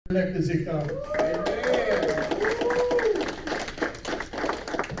As he comes.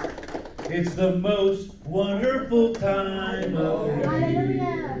 It's the most wonderful time of the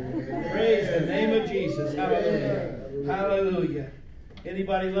year. Praise the name of Jesus. Hallelujah. Hallelujah.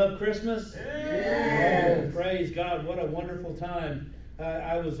 Anybody love Christmas? Oh, praise God. What a wonderful time.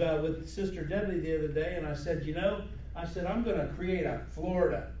 I was with Sister Debbie the other day, and I said, I'm going to create a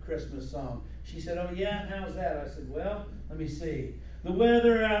Florida Christmas song. She said, oh yeah, how's that? I said, well, let me see. The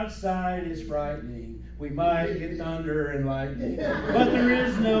weather outside is frightening. We might get thunder and lightning, but there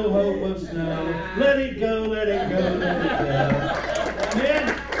is no hope of snow. Let it go, let it go, let it go. Amen.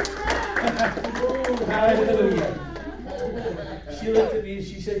 Hallelujah. She looked at me and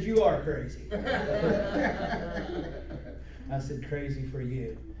she said, you are crazy. I said, crazy for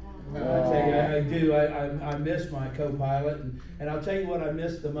you. I tell you, I do. I miss my co-pilot, and I'll tell you what I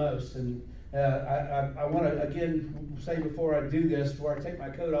miss the most. And I want to again say before I do this, before I take my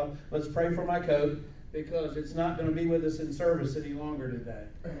coat off, let's pray for my coat, because it's not going to be with us in service any longer today.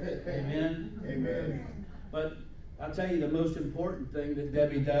 Amen. Amen. But I'll tell you the most important thing that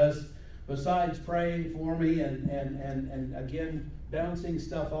Debbie does, besides praying for me and again bouncing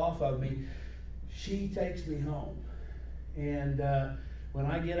stuff off of me, she takes me home. And when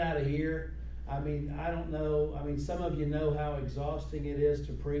I get out of here, I don't know. Some of you know how exhausting it is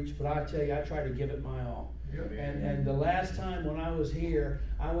to preach, but I tell you, I try to give it my all. Yep. And the last time when I was here,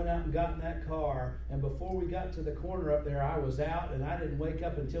 I went out and got in that car, and before we got to the corner up there, I was out, and I didn't wake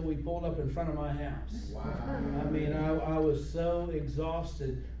up until we pulled up in front of my house. Wow. I was so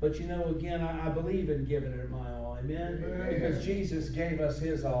exhausted. But again, I believe in giving it my all. Amen? Amen. Because Jesus gave us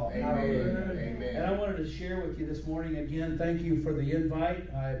His all. Amen. Amen. And I wanted to share with you this morning, again, thank you for the invite.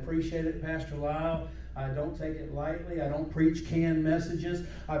 I appreciate it, Pastor Lyle. I don't take it lightly. I don't preach canned messages.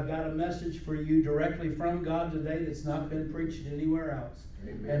 I've got a message for you directly from God today that's not been preached anywhere else.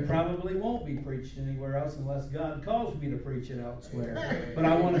 Amen. And probably won't be preached anywhere else unless God calls me to preach it elsewhere. Amen. But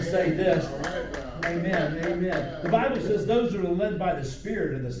I want to say this. Amen. Amen. The Bible says those who are led by the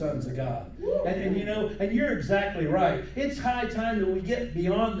Spirit are the sons of God. And you're exactly right. It's high time that we get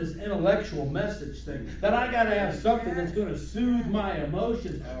beyond this intellectual message thing. That I got to have something that's going to soothe my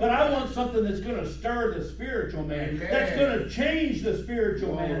emotions. But I want something that's going to stir the spiritual man. That's going to change the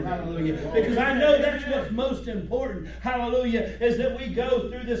spiritual man. Hallelujah. Because I know that's what's most important. Hallelujah. Is that we go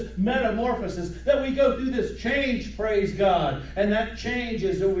through this metamorphosis. That we go through this change. Praise God. And that change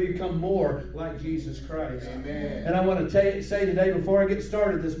is that we become more like Jesus Christ. Amen. And I want to say today, before I get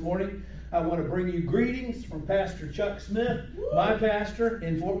started this morning, I want to bring you greetings from Pastor Chuck Smith, my pastor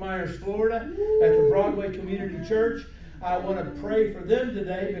in Fort Myers, Florida, at the Broadway Community Church. I want to pray for them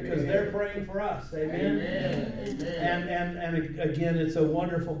today because they're praying for us. Amen. Amen. And again, it's a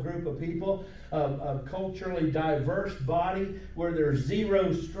wonderful group of people, a culturally diverse body where there's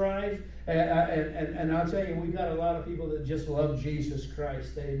zero strife. And I'll tell you, we've got a lot of people that just love Jesus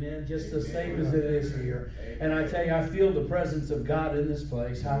Christ. Amen. Just the same as it is here. And I tell you, I feel the presence of God in this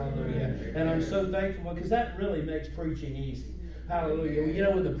place. Hallelujah. And I'm so thankful because that really makes preaching easy. Hallelujah.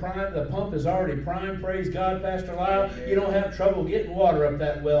 When the pump is already primed, praise God, Pastor Lyle, you don't have trouble getting water up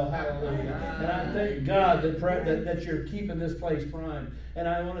that well. Hallelujah. And I thank God that you're keeping this place primed. And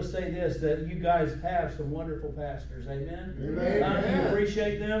I want to say this, that you guys have some wonderful pastors. Amen? Amen. You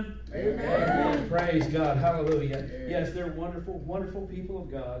appreciate them? Amen. Praise God. Hallelujah. Amen. Yes, they're wonderful, wonderful people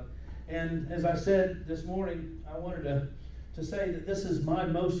of God. And as I said this morning, I wanted to say that this is my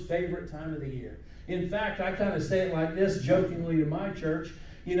most favorite time of the year. In fact, I kind of say it like this jokingly to my church.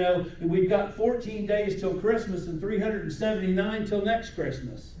 We've got 14 days till Christmas and 379 till next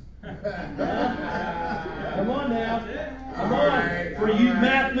Christmas. Come on now. Come on. For you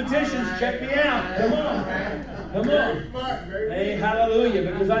mathematicians, check me out. Come on. Come on. Hey, hallelujah.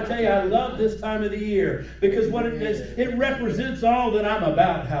 Because I tell you, I love this time of the year. Because what it is, it represents all that I'm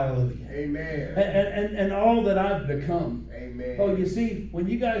about. Hallelujah. Amen. And all that I've become. Amen. Oh, you see, when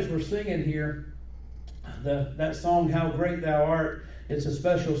you guys were singing here, that song, How Great Thou Art, it's a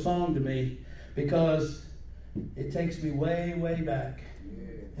special song to me because it takes me way, way back.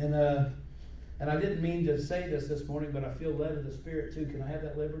 Yeah. And I didn't mean to say this morning, but I feel led of the Spirit too. Can I have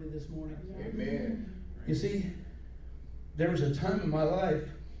that liberty this morning? Amen. You see, there was a time in my life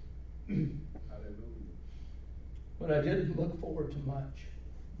when I didn't look forward to much.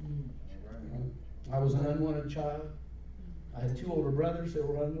 I was an unwanted child. I had 2 older brothers that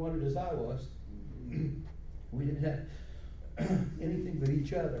were unwanted as I was. We didn't have anything but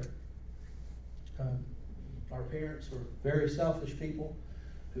each other. Our parents were very selfish people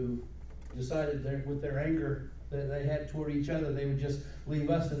who decided with their anger that they had toward each other, they would just leave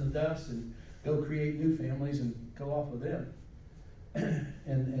us in the dust and go create new families and go off with them.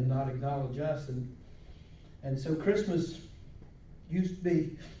 and not acknowledge us. And so Christmas used to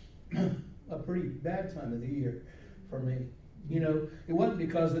be a pretty bad time of the year for me. You know, it wasn't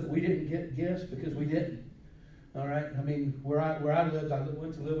because that we didn't get gifts, because we didn't. All right, I mean, where I lived, I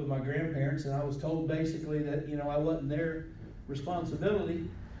went to live with my grandparents, and I was told basically that, you know, I wasn't their responsibility,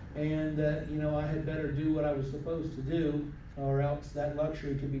 and that, you know, I had better do what I was supposed to do, or else that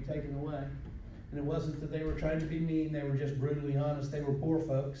luxury could be taken away. And it wasn't that they were trying to be mean; they were just brutally honest. They were poor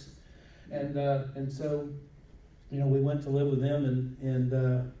folks, and so, you know, we went to live with them, and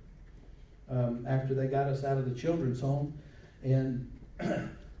after they got us out of the children's home, and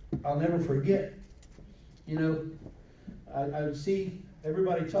I'll never forget. You know, I would see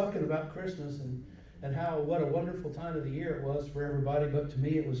everybody talking about Christmas and how what a wonderful time of the year it was for everybody, but to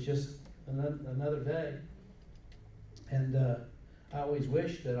me it was just another day. And I always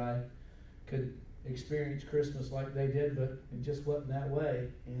wished that I could experience Christmas like they did, but it just wasn't that way.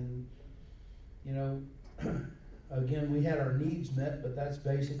 And, you know, again, we had our needs met, but that's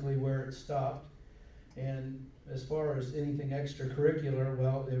basically where it stopped. And as far as anything extracurricular,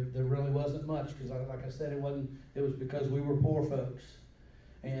 well, there really wasn't much, because like I said, it was because we were poor folks.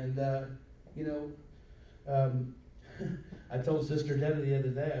 And, you know, I told Sister Debbie the other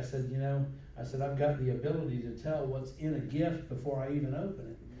day, I said, I've got the ability to tell what's in a gift before I even open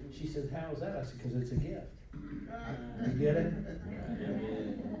it. She said, how's that? I said, because it's a gift. You get it?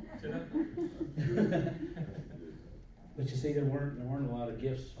 But you see, there weren't a lot of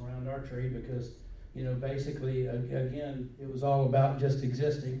gifts around our tree, because, you know, basically, again, it was all about just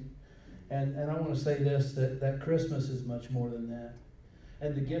existing. And I want to say this, that Christmas is much more than that.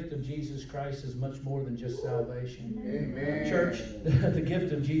 And the gift of Jesus Christ is much more than just salvation. Amen. Church, the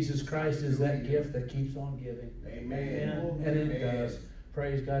gift of Jesus Christ is that gift that keeps on giving. Amen. And it does.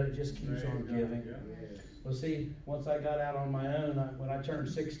 Praise God, it just keeps on giving. Well, see, once I got out on my own, when I turned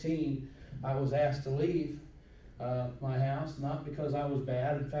 16, I was asked to leave my house, not because I was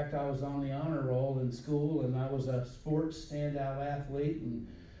bad. In fact, I was on the honor roll in school, and I was a sports standout athlete, and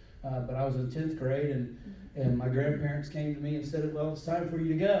but I was in 10th grade, and my grandparents came to me and said, well, it's time for you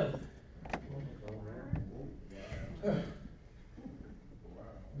to go.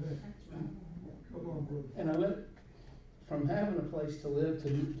 And I went from having a place to live to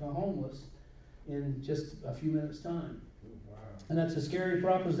homeless in just a few minutes' time. And that's a scary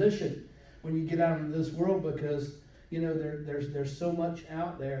proposition when you get out into this world, because, you know, there's so much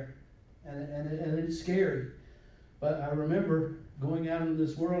out there, and it's scary. But I remember going out into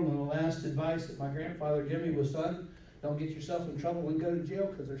this world, and the last advice that my grandfather gave me was, son, don't get yourself in trouble and go to jail,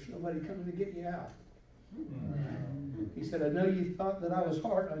 because there's nobody coming to get you out. He said, I know you thought that I was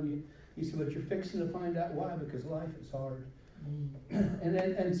hard on you. He said, but you're fixing to find out why, because life is hard.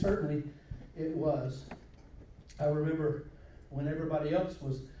 And certainly it was. I remember when everybody else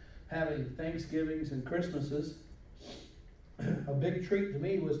was having Thanksgivings and Christmases, a big treat to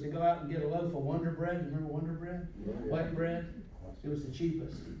me was to go out and get a loaf of Wonder Bread. You remember Wonder Bread? Yeah. White bread. It was the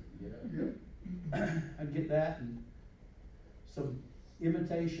cheapest. Yeah. I'd get that and some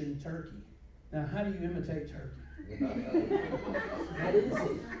imitation turkey. Now, how do you imitate turkey?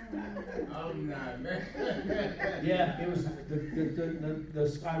 I'm not, man. Yeah, it was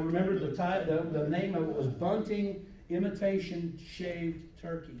I remember the name of it was Bunting Imitation Shaved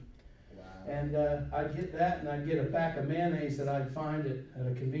Turkey. Wow. And I'd get that, and I'd get a pack of mayonnaise that I'd find at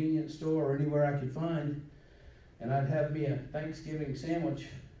a convenience store or anywhere I could find, and I'd have me a Thanksgiving sandwich,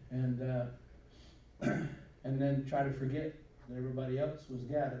 and then try to forget that everybody else was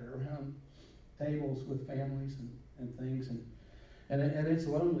gathered around tables with families and things, and it's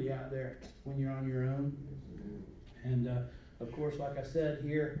lonely out there when you're on your own. And of course, like I said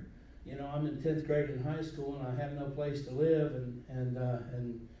here, you know, I'm in 10th grade in high school, and I have no place to live,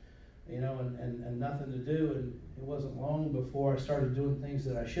 and you know, and nothing to do. And it wasn't long before I started doing things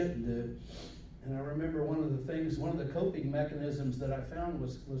that I shouldn't do. And I remember one of the coping mechanisms that I found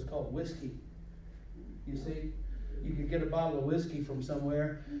was called whiskey. You see, you could get a bottle of whiskey from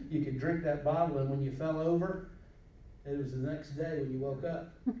somewhere, you could drink that bottle, and when you fell over, it was the next day when you woke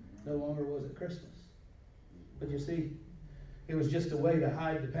up. No longer was it Christmas. But you see, it was just a way to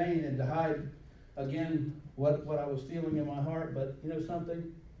hide the pain and to hide, again, what I was feeling in my heart. But you know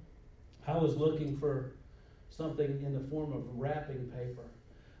something? I was looking for something in the form of wrapping paper.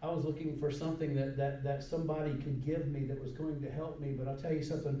 I was looking for something that somebody could give me that was going to help me. But I'll tell you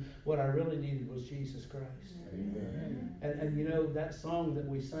something, what I really needed was Jesus Christ. Amen. And you know, that song that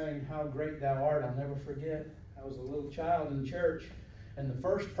we sang, How Great Thou Art, I'll never forget. I was a little child in church, and the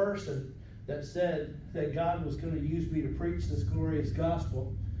first person that said that God was going to use me to preach this glorious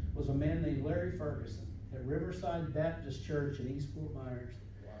gospel was a man named Larry Ferguson at Riverside Baptist Church in East Fort Myers.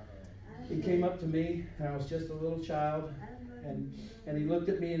 came up to me, and I was just a little child, and he looked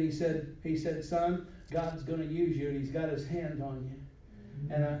at me and he said, son, God's going to use you, and He's got His hand on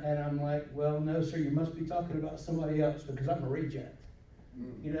you. And I'm like, well, no, sir, you must be talking about somebody else, because I'm a reject.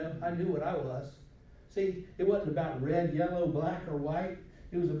 You know, I knew what I was. See, it wasn't about red, yellow, black, or white.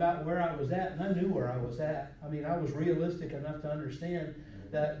 It was about where I was at, and I knew where I was at. I mean, I was realistic enough to understand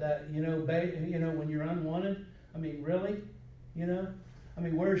that you know, when you're unwanted, I mean, really, you know, I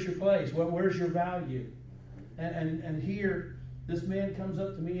mean, where's your place? Where's your value? And here, this man comes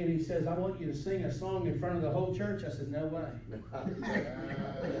up to me and he says, I want you to sing a song in front of the whole church. I said, no way.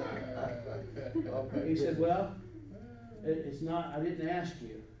 He said, well, it's not, I didn't ask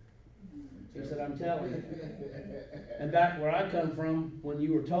you. He said, I'm telling you. And back where I come from, when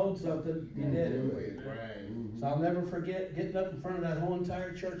you were told something, you did it. So I'll never forget getting up in front of that whole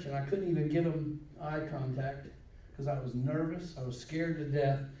entire church, and I couldn't even give them eye contact because I was nervous. I was scared to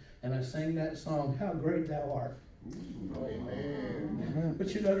death. And I sang that song, How Great Thou Art. Amen.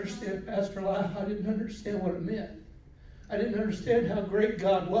 But you understand, Pastor Lyle, I didn't understand what it meant. I didn't understand how great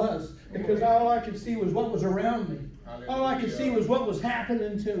God was, because all I could see was what was around me. All I could see was what was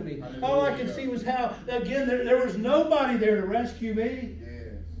happening to me. All I could see was how, again, there was nobody there to rescue me.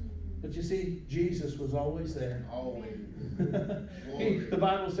 But you see, Jesus was always there. Always. The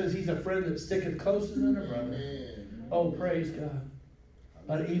Bible says He's a friend that sticketh closer than a brother. Oh, praise God.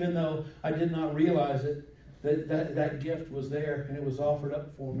 But even though I did not realize it, that gift was there and it was offered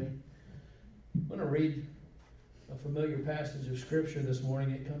up for me. I'm going to read a familiar passage of Scripture this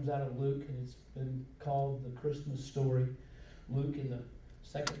morning. It comes out of Luke, and it's been called the Christmas story. Luke in the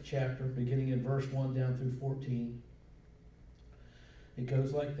 2nd chapter, beginning in verse 1 down through 14. It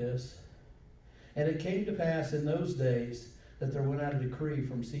goes like this. And it came to pass in those days that there went out a decree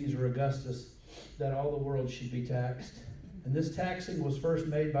from Caesar Augustus that all the world should be taxed. And this taxing was first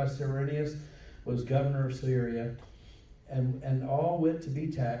made by Cyrenius, was governor of Syria. And all went to be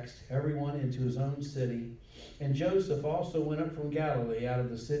taxed, everyone into his own city. And Joseph also went up from Galilee, out of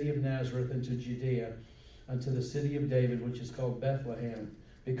the city of Nazareth into Judea, unto the city of David, which is called Bethlehem,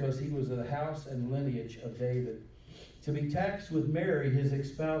 because he was of the house and lineage of David, to be taxed with Mary, his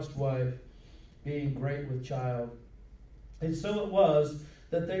espoused wife, being great with child. And so it was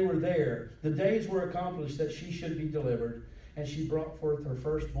that they were there. The days were accomplished that she should be delivered. And she brought forth her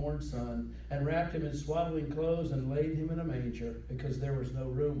firstborn son, and wrapped him in swaddling clothes, and laid him in a manger, because there was no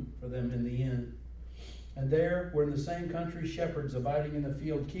room for them in the inn. And there were in the same country shepherds abiding in the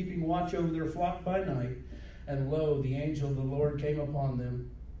field, keeping watch over their flock by night. And lo, the angel of the Lord came upon them,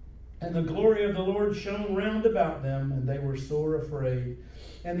 and the glory of the Lord shone round about them, and they were sore afraid.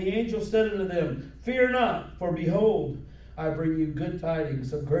 And the angel said unto them, Fear not, for behold, I bring you good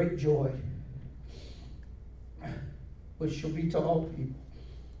tidings of great joy, which shall be to all people.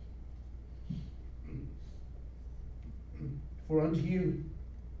 For unto you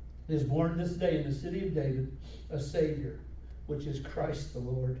is born this day in the city of David a Savior, which is Christ the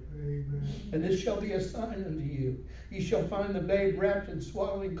Lord. Amen. And this shall be a sign unto you. You shall find the babe wrapped in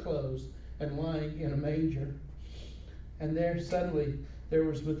swaddling clothes and lying in a manger. And there suddenly there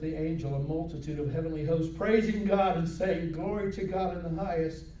was with the angel a multitude of heavenly hosts, praising God and saying, Glory to God in the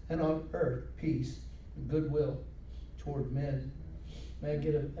highest, and on earth peace and goodwill toward men. May I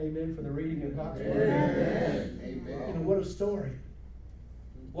get an amen for the reading of God's word? Amen. Amen. You know, what a story.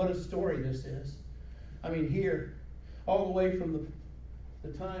 What a story this is. I mean, here, all the way from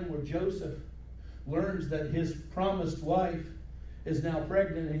the time where Joseph learns that his promised wife is now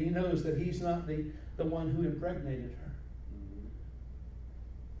pregnant, and he knows that he's not the one who impregnated her.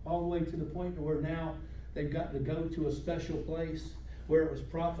 All the way to the point where now they've got to go to a special place where it was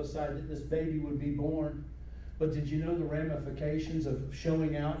prophesied that this baby would be born. But did you know the ramifications of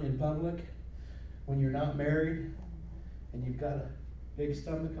showing out in public when you're not married and you've got a big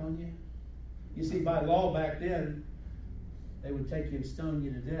stomach on you? You see, by law back then, they would take you and stone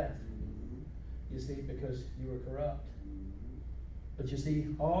you to death. You see, because you were corrupt. But you see,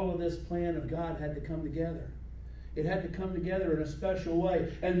 all of this plan of God had to come together. It had to come together in a special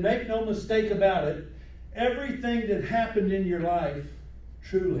way. And make no mistake about it, everything that happened in your life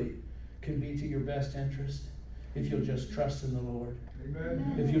truly can be to your best interest if you'll just trust in the Lord.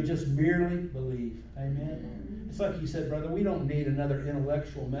 Amen. If you'll just merely believe. Amen. It's like you said, brother, we don't need another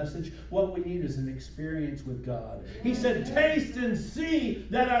intellectual message. What we need is an experience with God. He said, taste and see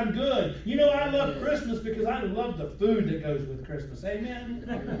that I'm good. You know, I love Christmas because I love the food that goes with Christmas. Amen?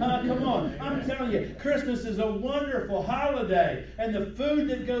 Come on. I'm telling you, Christmas is a wonderful holiday, and the food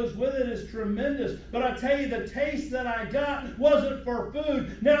that goes with it is tremendous. But I tell you, the taste that I got wasn't for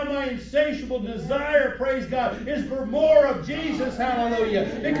food. Now my insatiable desire, praise God, is for more of Jesus.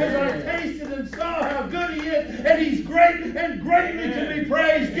 Hallelujah. Because I tasted and saw how good He is. And He's great and greatly to be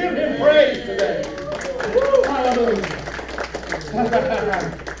praised. Give Him praise today. Woo, hallelujah.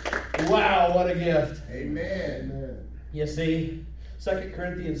 Wow, what a gift. Amen. You see, 2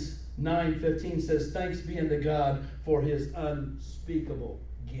 Corinthians 9:15 says, thanks be unto God for His unspeakable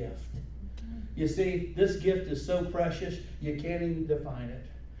gift. You see, this gift is so precious, you can't even define it.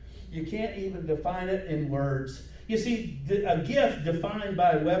 You can't even define it in words. You see, a gift defined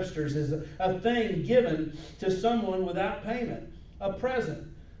by Webster's is a thing given to someone without payment, a present,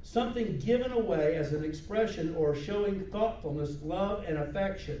 something given away as an expression or showing thoughtfulness, love, and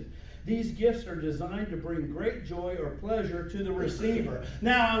affection. These gifts are designed to bring great joy or pleasure to the receiver.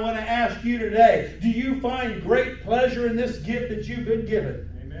 Now, I want to ask you today, do you find great pleasure in this gift that you've been given?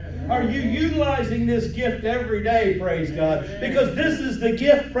 Are you utilizing this gift every day, praise God? Because this is the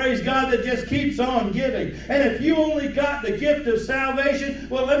gift, praise God, that just keeps on giving. And if you only got the gift of salvation,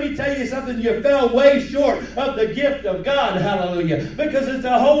 well, let me tell you something, you fell way short of the gift of God, hallelujah. Because it's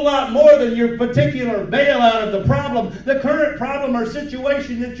a whole lot more than your particular bailout of the problem, the current problem or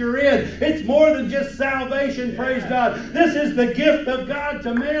situation that you're in. It's more than just salvation, praise God. This is the gift of God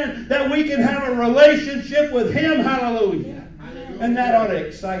to man, that we can have a relationship with Him, hallelujah. And that ought to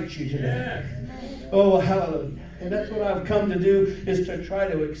excite you today. Oh, hallelujah. And that's what I've come to do, is to try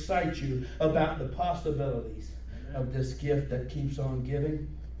to excite you about the possibilities of this gift that keeps on giving.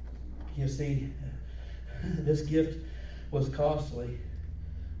 You see, this gift was costly.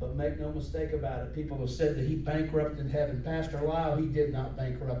 But make no mistake about it. People have said that He bankrupted heaven. Pastor Lyle, he did not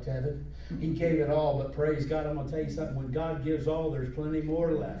bankrupt heaven. He gave it all. But praise God, I'm going to tell you something. When God gives all, there's plenty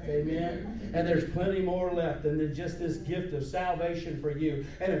more left. Amen? And there's plenty more left than just this gift of salvation for you.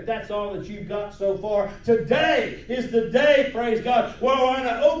 And if that's all that you've got so far, today is the day, praise God, where I want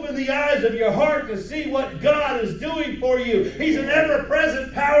to open the eyes of your heart to see what God is doing for you. He's an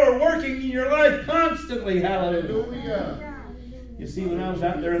ever-present power working in your life constantly. Hallelujah. You see, when I was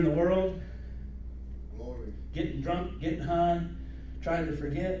out there in the world, getting drunk, getting high, trying to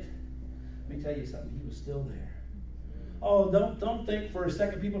forget, let me tell you something, He was still there. Oh, don't think for a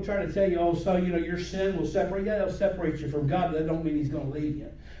second. People try to tell you, oh, so, your sin will separate. Yeah, it'll separate you from God, but that don't mean He's going to leave you.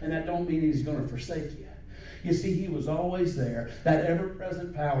 And that don't mean He's going to forsake you. You see, He was always there, that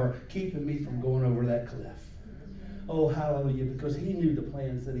ever-present power, keeping me from going over that cliff. Oh, hallelujah, because He knew the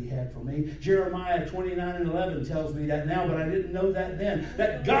plans that He had for me. Jeremiah 29:11 tells me that now, but I didn't know that then.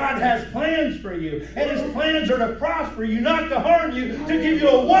 That God has plans for you. And His plans are to prosper you, not to harm you, to give you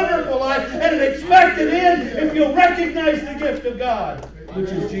a wonderful life and an expected end if you'll recognize the gift of God, which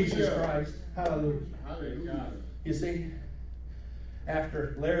is Jesus Christ. Hallelujah. You see,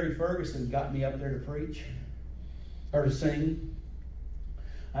 after Larry Ferguson got me up there to preach, or to sing,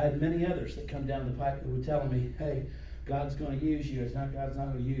 I had many others that come down the pike that would tell me, hey, God's going to use you. God's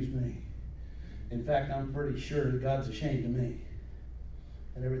not going to use me. In fact, I'm pretty sure that God's ashamed of me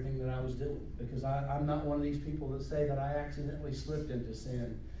and everything that I was doing. Because I'm not one of these people that say that I accidentally slipped into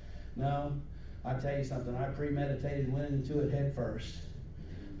sin. No, I tell you something. I premeditated, went into it head first.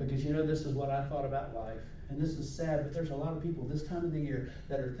 Because, this is what I thought about life. And this is sad, but there's a lot of people this time of the year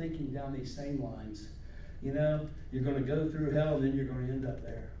that are thinking down these same lines. You're going to go through hell and then you're going to end up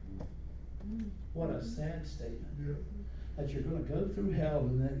there. What a sad statement. Yeah. That you're going to go through hell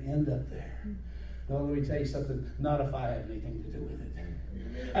and then end up there. Well, let me tell you something. Not if I have anything to do with it.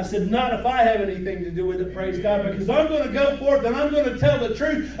 Amen. I said, not if I have anything to do with it, praise God, because I'm going to go forth and I'm going to tell the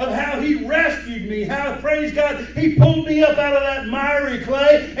truth of how He rescued me, how, praise God, He pulled me up out of that miry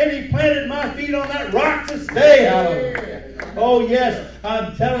clay and He planted my feet on that rock to stay. Hallelujah. Oh, yes,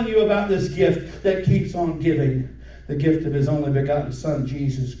 I'm telling you about this gift that keeps on giving. The gift of His only begotten Son,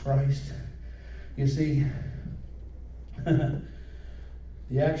 Jesus Christ. You see, the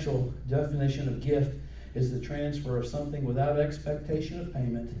actual definition of gift is the transfer of something without expectation of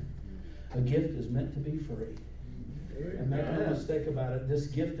payment. A gift is meant to be free. And make no mistake about it, this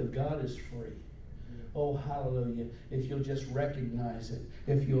gift of God is free. Oh, hallelujah. If you'll just recognize it.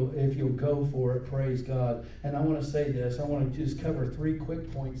 If you'll go for it, praise God. And I want to say this. I want to just cover 3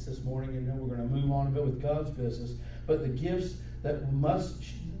 quick points this morning, and then we're going to move on a bit with God's business. But the gifts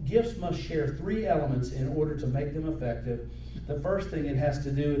must share 3 elements in order to make them effective. The first thing it has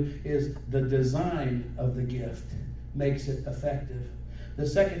to do is the design of the gift makes it effective. The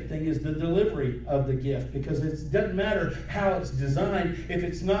second thing is the delivery of the gift, because it doesn't matter how it's designed. If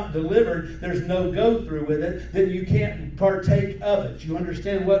it's not delivered, there's no go through with it, then you can't partake of it. You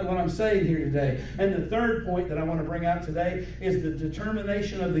understand what I'm saying here today? And the third point that I want to bring out today is the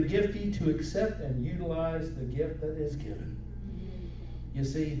determination of the giftee to accept and utilize the gift that is given. You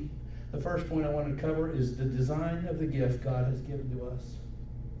see, the first point I want to cover is the design of the gift God has given to us.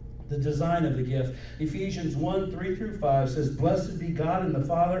 The design of the gift. Ephesians 1:3-5 says, "Blessed be God and the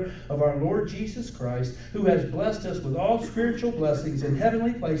Father of our Lord Jesus Christ, who has blessed us with all spiritual blessings in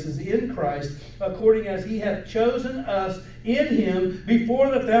heavenly places in Christ, according as he hath chosen us in him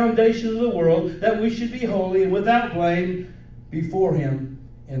before the foundation of the world, that we should be holy and without blame before him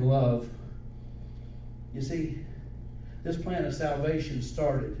in love." You see, this plan of salvation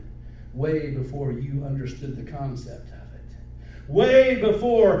started way before you understood the concept of it. Way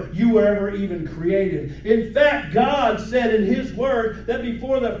before you were ever even created. In fact, God said in His Word that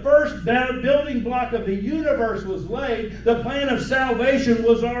before the first building block of the universe was laid, the plan of salvation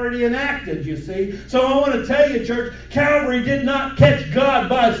was already enacted, you see. So I want to tell you, church, Calvary did not catch God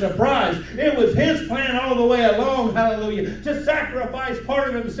by surprise. It was His plan all the way along, hallelujah, to sacrifice part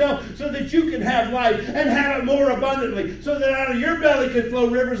of Himself so that you can have life and have it more abundantly, so that out of your belly could flow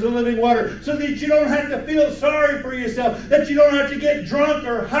rivers of living water, so that you don't have to feel sorry for yourself, that you don't have to get drunk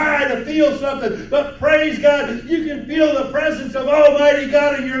or high to feel something. But praise God, you can feel the presence of Almighty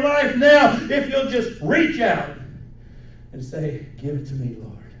God in your life now if you'll just reach out and say, "Give it to me,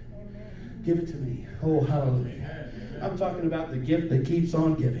 Lord. Give it to me." Oh, hallelujah. I'm talking about the gift that keeps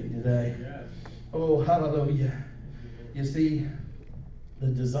on giving today. Oh, hallelujah. You see, the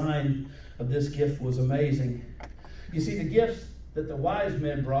design of this gift was amazing. You see, the gifts that the wise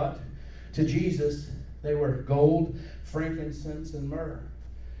men brought to Jesus, they were gold, frankincense, and myrrh.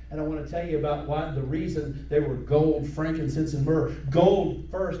 And I want to tell you about why the reason they were gold, frankincense, and myrrh. Gold,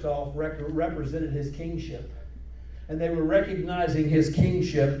 first off, represented his kingship. And they were recognizing his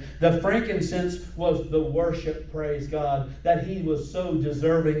kingship. The frankincense was the worship, praise God, that he was so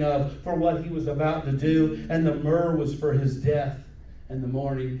deserving of for what he was about to do. And the myrrh was for his death and the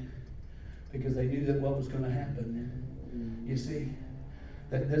mourning, because they knew that what was going to happen. You see,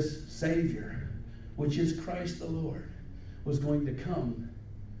 that this Savior, which is Christ the Lord, was going to come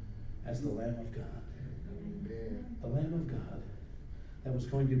as the Lamb of God. The Lamb of God that was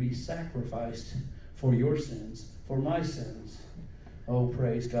going to be sacrificed for your sins, for my sins. Oh,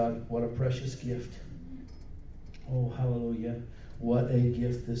 praise God, what a precious gift. Oh, hallelujah, what a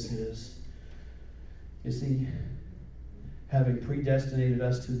gift this is. You see, having predestinated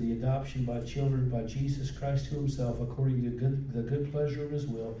us to the adoption by children by Jesus Christ to Himself, according to the good pleasure of His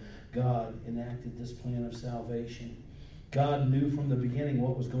will, God enacted this plan of salvation. God knew from the beginning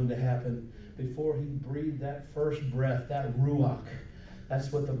what was going to happen before He breathed that first breath, that ruach.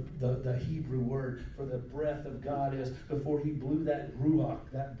 That's what the Hebrew word for the breath of God is. Before He blew that ruach,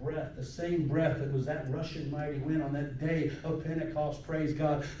 that breath, the same breath that was that rushing mighty wind on that day of Pentecost, praise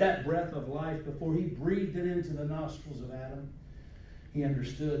God, that breath of life, before He breathed it into the nostrils of Adam, He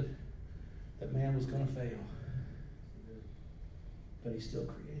understood that man was going to fail. But He still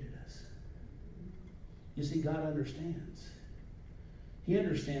created us. You see, God understands. He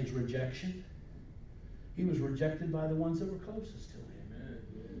understands rejection. He was rejected by the ones that were closest to Him.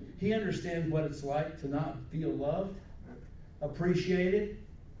 He understands what it's like to not feel loved, appreciated,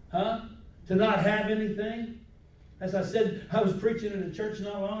 to not have anything. As I said, I was preaching in a church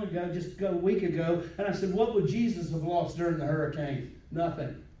not long ago, just a week ago, and I said, what would Jesus have lost during the hurricane?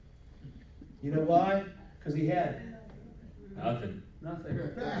 Nothing. You know why? Because He had Nothing.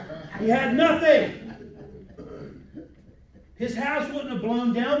 He had nothing. His house wouldn't have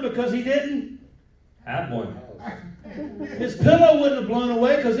blown down because he didn't Have one. His pillow wouldn't have blown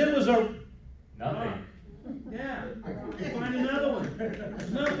away because it was a... Nothing. Yeah. Find another one.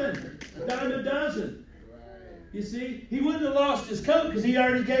 There's nothing. A dime a dozen. You see? He wouldn't have lost his coat because he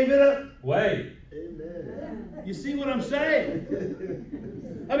already gave it up. Wait. You see what I'm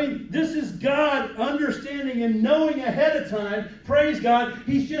saying? I mean, this is God understanding and knowing ahead of time. Praise God.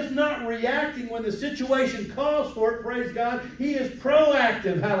 He's just not reacting when the situation calls for it. Praise God. He is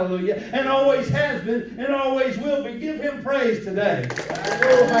proactive. Hallelujah. And always has been and always will be. Give Him praise today.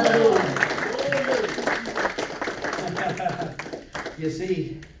 Oh, hallelujah. You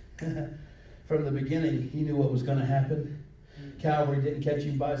see, from the beginning, He knew what was going to happen. Calvary didn't catch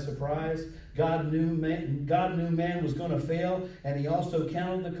Him by surprise. God knew man was going to fail, and He also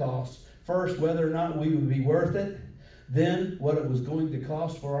counted the cost. First, whether or not we would be worth it. Then, what it was going to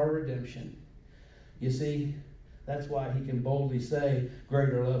cost for our redemption. You see, That's why he can boldly say,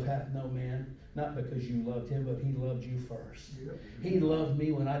 greater love hath no man, not because you loved him, but he loved you first. He loved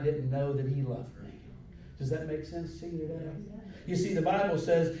me when I didn't know that he loved me. Does that make sense to you today? You see, the Bible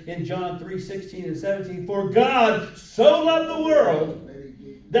says in John 3:16 and 17, for God so loved the world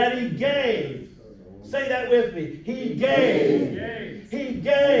that he gave. Say that with me. He gave. He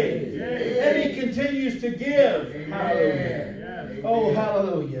gave. And he continues to give. Hallelujah. Oh,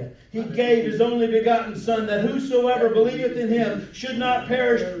 hallelujah. He gave his only begotten Son, that whosoever believeth in him should not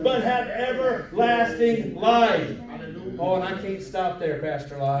perish, but have everlasting life. Oh, and I can't stop there,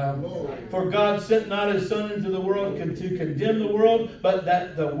 Pastor Lyle. For God sent not his Son into the world to condemn the world, but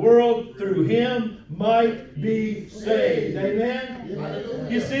that the world through him might be saved. Amen?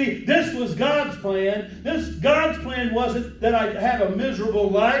 You see, this was God's plan. God's plan wasn't that I'd have a miserable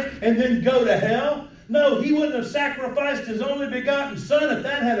life and then go to hell. No, he wouldn't have sacrificed his only begotten Son if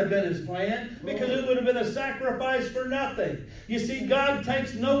that had been his plan, because it would have been a sacrifice for nothing. You see, God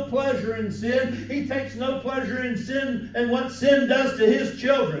takes no pleasure in sin. He takes no pleasure in sin and what sin does to his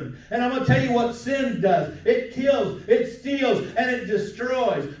children. And I'm going to tell you what sin does. It kills, it steals, and it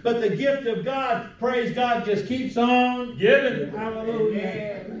destroys. But the gift of God, praise God, just keeps on giving.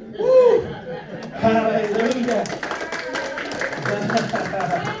 Hallelujah. Woo! Hallelujah.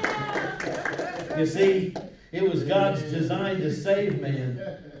 You see, it was God's design to save man,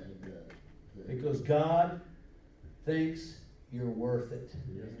 because God thinks you're worth it.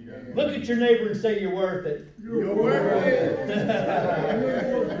 Look at your neighbor and say, you're worth it. You're worth it.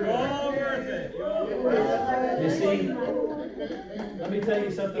 You're all worth it. You see, let me tell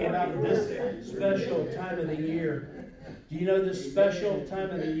you something about this special time of the year. Do you know this special time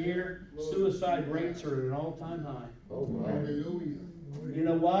of the year, suicide rates are at an all-time high? Oh, hallelujah. You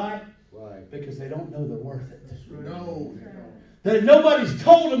know why? Why? Because they don't know they're worth it. No. That nobody's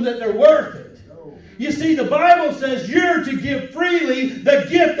told them that they're worth it. You see, the Bible says you're to give freely the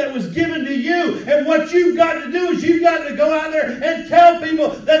gift that was given to you. And what you've got to do is you've got to go out there and tell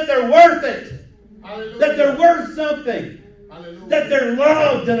people that they're worth it. Hallelujah. That they're worth something. Hallelujah. That they're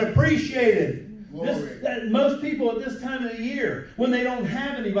loved and appreciated. Glory. Most people at this time of the year, when they don't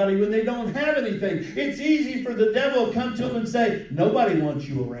have anybody, when they don't have anything, it's easy for the devil to come to them and say, nobody wants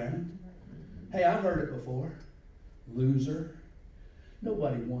you around. Hey, I've heard it before. Loser.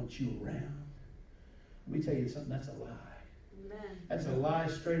 Nobody wants you around. Let me tell you something, that's a lie. Amen. That's a lie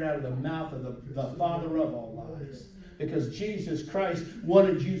straight out of the mouth of the father of all lies. Because Jesus Christ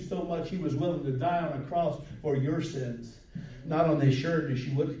wanted you so much, he was willing to die on a cross for your sins. Not on the assuredness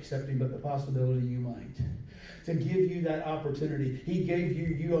you would accept him, but the possibility you might. To give you that opportunity. He gave you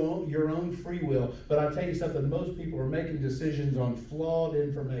your own free will. But I tell you something, most people are making decisions on flawed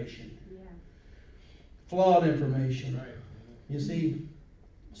information. Yeah. Flawed information. Right. You see,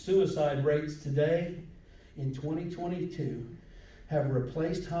 suicide rates today in 2022 have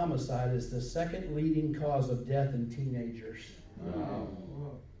replaced homicide as the second leading cause of death in teenagers. Wow.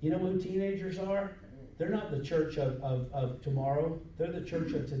 You know who teenagers are? They're not the church of tomorrow. They're the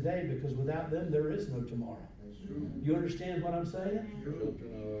church of today, because without them there is no tomorrow. That's true. You understand what I'm saying? True.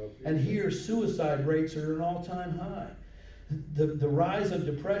 And here suicide rates are at an all-time high. The rise of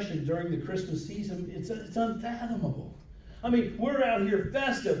depression during the Christmas season, it's unfathomable. I mean, we're out here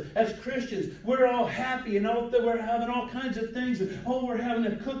festive as Christians. We're all happy and we're having all kinds of things. Oh, we're having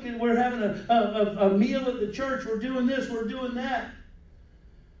a cooking. We're having a meal at the church. We're doing this. We're doing that.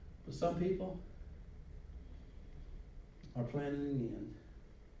 But some people are planning the end.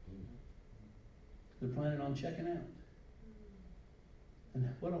 They're planning on checking out. And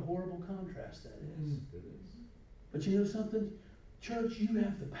what a horrible contrast that is. But you know something? Church, you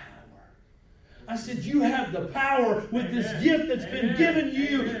have the power. I said, you have the power with this gift that's been given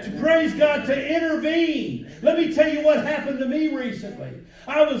you to, praise God, to intervene. Let me tell you what happened to me recently.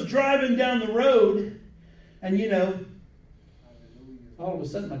 I was driving down the road, and you know, all of a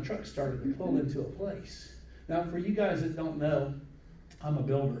sudden my truck started to pull into a place. Now, for you guys that don't know, I'm a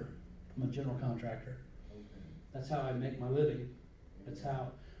builder. I'm a general contractor. That's how I make my living. That's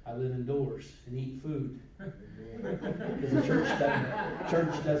how I live indoors and eat food. Because the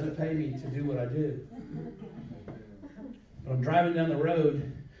church doesn't pay me to do what I do. But I'm driving down the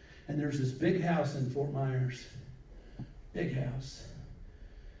road, and there's this big house in Fort Myers. Big house.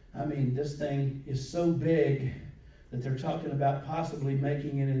 I mean, this thing is so big that they're talking about possibly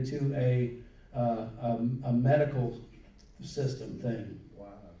making it into a medical system thing. Wow.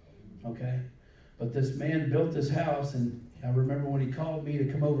 Okay? But this man built this house, and I remember when he called me to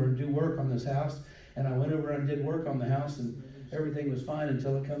come over and do work on this house, and I went over and did work on the house, and everything was fine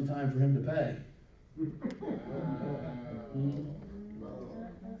until it come time for him to pay.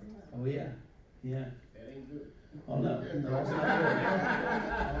 Oh, yeah. Yeah. That ain't good. Oh, no, that's not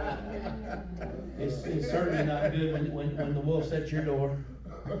good. It's certainly not good when the wolf's at your door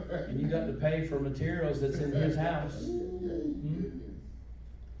and you got to pay for materials that's in his house.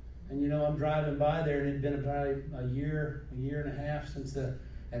 And you know, I'm driving by there, and it'd been probably a year and a half since the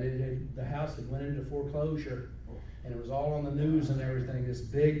house had went into foreclosure, and it was all on the news and everything. This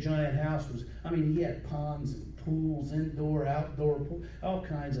big giant house was, I mean, he had ponds and pools, indoor, outdoor, pool, all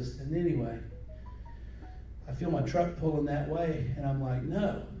kinds of. And anyway, I feel my truck pulling that way, and I'm like,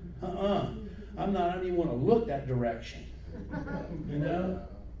 no, I'm not. I don't even want to look that direction, you know,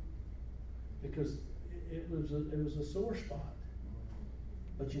 because it was a sore spot.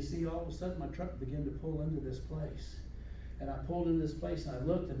 But you see, all of a sudden, my truck began to pull into this place. And I pulled into this place, and I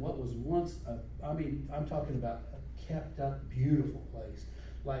looked at what was once, I'm talking about a kept up, beautiful place.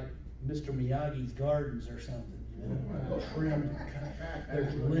 Like Mr. Miyagi's gardens or something, you know, trimmed.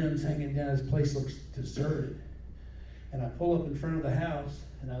 There's limbs hanging down. This place looks deserted. And I pull up in front of the house,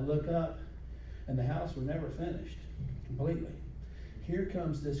 and I look up, and the house was never finished completely. Here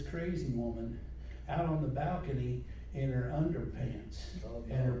comes this crazy woman out on the balcony in her underpants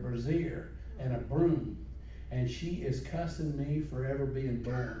and her brassiere and a broom, and she is cussing me for ever being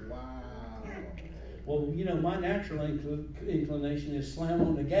born. Wow. Well, you know, my natural inclination is slam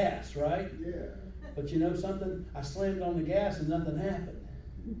on the gas, right? Yeah. But you know something? I slammed on the gas and nothing happened.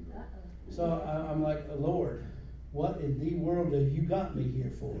 So I'm like, Lord, what in the world have you got me here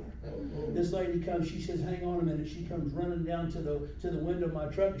for? This lady comes, she says, hang on a minute. She comes running down to the window of my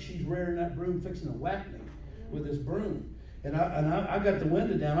truck, and she's rearing that broom, fixing to whack me with this broom. And I got the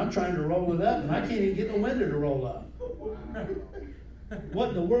window down. I'm trying to roll it up, and I can't even get the window to roll up. What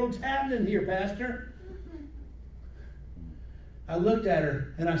in the world's happening here, Pastor? I looked at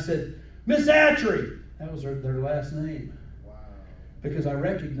her, and I said, Miss Atry. That was their last name. Wow. Because I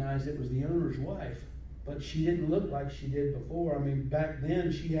recognized it was the owner's wife. But she didn't look like she did before. I mean, back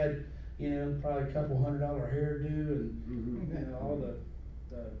then she had, you know, probably a couple $100 hairdo and you know, all the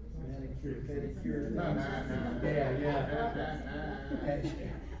manicure, pedicure. Yeah.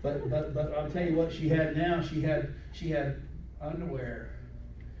 But I'll tell you what she had now. She had underwear,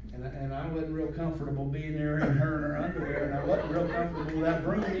 and I wasn't real comfortable being there in her and her underwear, and I wasn't real comfortable with that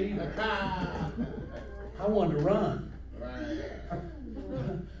broom either. I wanted to run.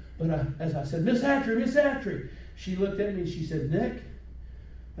 But as I said, Miss Atry, she looked at me and she said, Nick?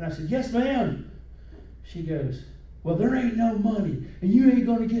 And I said, yes, ma'am. She goes, well, there ain't no money, and you ain't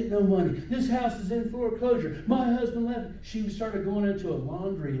going to get no money. This house is in foreclosure. My husband left. She started going into a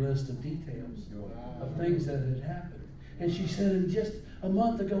laundry list of details of things that had happened. And she said, and just a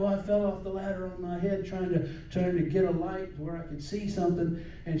month ago, I fell off the ladder on my head trying to get a light where I could see something.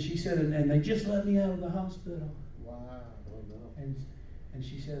 And she said, and they just let me out of the hospital. Wow. And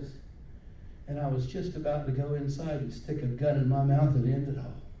she says, and I was just about to go inside and stick a gun in my mouth and end it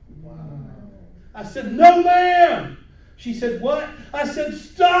all. Wow. I said, no, ma'am. She said, what? I said,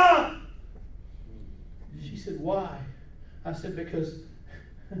 stop. She said, why? I said, because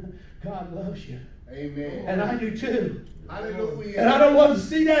God loves you. Amen. And I do too. Hallelujah. And I don't want to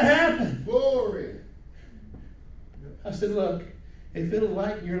see that happen. Glory. I said, look, if it'll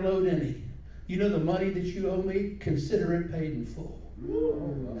lighten your load any, you know the money that you owe me, consider it paid in full.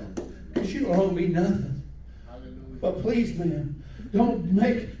 Because you don't owe me nothing. Hallelujah. But please, ma'am, don't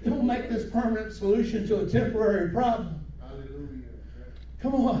make this permanent solution to a temporary problem. Hallelujah.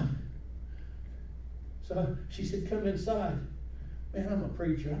 Come on. So she said, come inside. Man, I'm a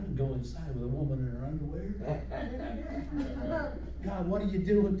preacher. I can go inside with a woman in her underwear. God, what are you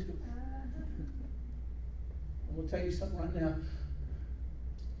doing to me? I'm going to tell you something right now.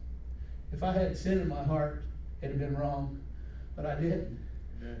 If I had sin in my heart, it'd have been wrong. But I didn't.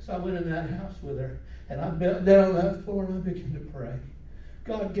 So I went in that house with her, and I bent down on that floor and I began to pray.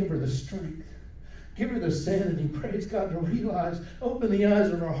 God, give her the strength. Give her the sanity, praise God, to realize, open the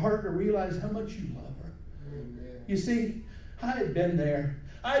eyes of her heart to realize how much you love her. Amen. You see, I had been there.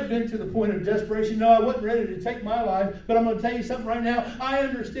 I had been to the point of desperation. No, I wasn't ready to take my life, but I'm going to tell you something right now. I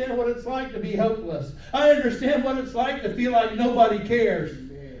understand what it's like to be hopeless. I understand what it's like to feel like nobody cares.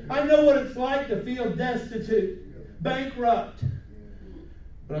 Amen. I know what it's like to feel destitute, bankrupt.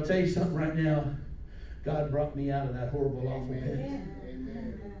 But I'll tell you something right now. God brought me out of that horrible, awful pit.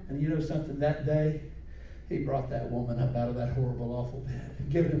 Amen. And you know something? That day, He brought that woman up out of that horrible, awful pit.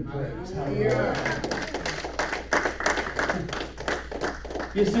 Give Him praise. Hallelujah.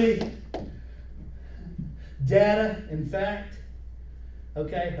 You see, data, in fact,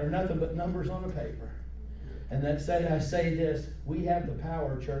 okay, are nothing but numbers on a paper. And I say this, we have the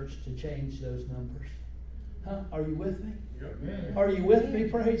power, church, to change those numbers. Huh? Are you with me? Amen. Are you with me?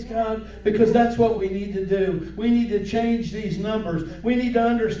 Praise God. Because that's what we need to do. We need to change these numbers. We need to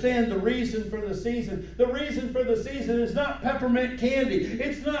understand the reason for the season. The reason for the season is not peppermint candy.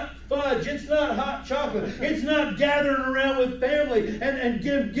 It's not fudge. It's not hot chocolate. It's not gathering around with family and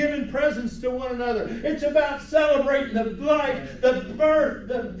giving presents to one another. It's about celebrating the life, the birth,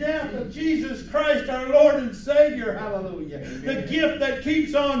 the death of Jesus Christ, our Lord and Savior. Hallelujah. The gift that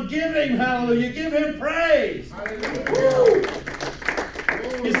keeps on giving. Hallelujah. Give Him praise. Hallelujah. Woo!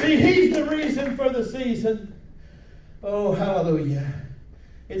 You see, He's the reason for the season. Oh, hallelujah.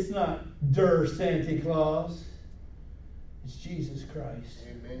 It's not Santa Claus. It's Jesus Christ.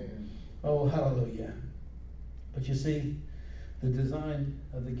 Amen. Oh, hallelujah. But you see, the design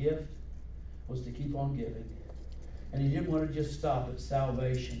of the gift was to keep on giving. And He didn't want to just stop at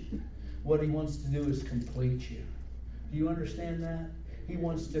salvation. What He wants to do is complete you. Do you understand that? He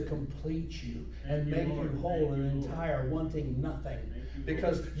wants to complete you and make you whole and entire, wanting nothing.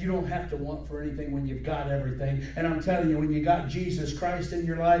 Because you don't have to want for anything when you've got everything. And I'm telling you, when you got Jesus Christ in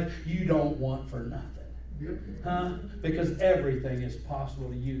your life, you don't want for nothing. Huh? Because everything is possible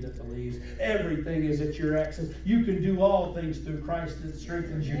to you that believes. Everything is at your access. You can do all things through Christ that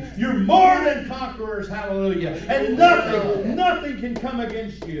strengthens you. You're more than conquerors, hallelujah. And nothing can come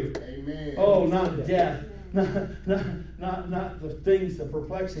against you. Amen. Oh, not death. Not the things, the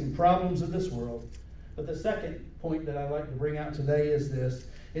perplexing problems of this world. But the second point that I'd like to bring out today is this.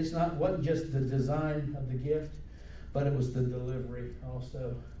 Wasn't just the design of the gift, but it was the delivery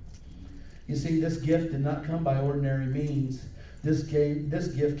also. You see, this gift did not come by ordinary means. This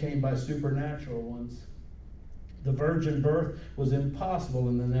gift came by supernatural ones. The virgin birth was impossible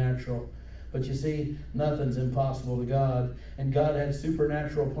in the natural. But you see, nothing's impossible to God. And God had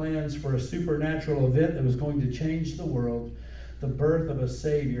supernatural plans for a supernatural event that was going to change the world. The birth of a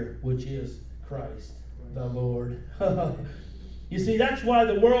Savior, which is Christ the Lord. You see, that's why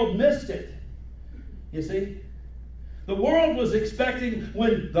the world missed it. You see? The world was expecting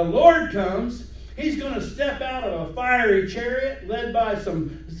when the Lord comes, He's going to step out of a fiery chariot led by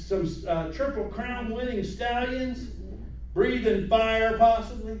some Triple Crown winning stallions, breathing fire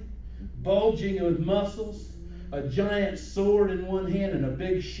possibly, bulging with muscles, a giant sword in one hand and a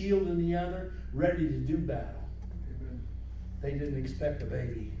big shield in the other, ready to do battle. They didn't expect a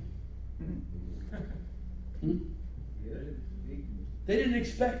baby. They didn't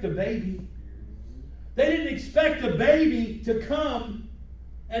expect a baby. They didn't expect a baby to come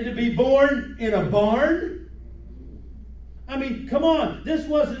and to be born in a barn. I mean, come on. This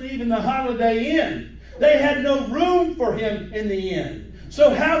wasn't even the Holiday Inn. They had no room for Him in the inn.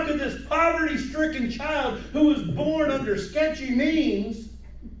 So how could this poverty-stricken child who was born under sketchy means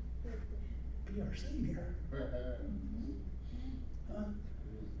be our Savior? Huh?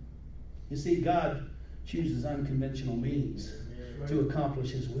 You see, God chooses unconventional means to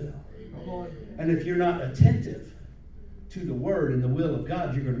accomplish His will. And if you're not attentive to the Word and the will of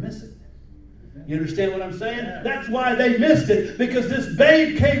God, you're going to miss it. You understand what I'm saying? That's why they missed it. Because this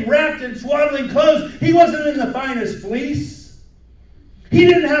babe came wrapped in swaddling clothes. He wasn't in the finest fleece. He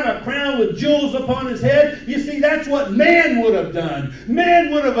didn't have a crown with jewels upon his head. You see, that's what man would have done.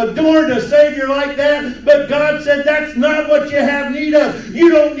 Man would have adorned a Savior like that. But God said, that's not what you have need of. You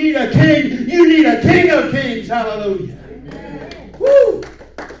don't need a king. You need a King of Kings. Hallelujah. Amen. Woo!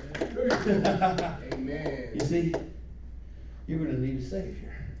 Amen. You see, you're going to need a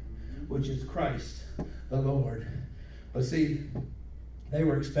Savior, which is Christ the Lord. But see, they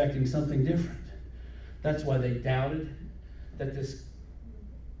were expecting something different. That's why they doubted that this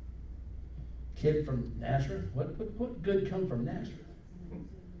kid from Nazareth, what good come from Nazareth?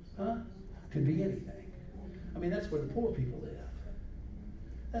 Huh? Could be anything. I mean, that's where the poor people live.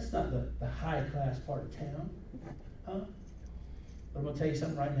 That's not the high-class part of town. Huh? But I'm going to tell you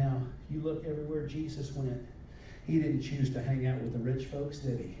something right now. You look everywhere Jesus went. He didn't choose to hang out with the rich folks,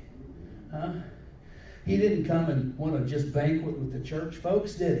 did He? Huh? He didn't come and want to just banquet with the church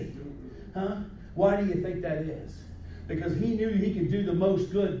folks, did He? Huh? Why do you think that is? Because He knew He could do the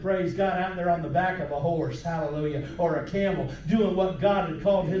most good, praise God, out there on the back of a horse, hallelujah, or a camel, doing what God had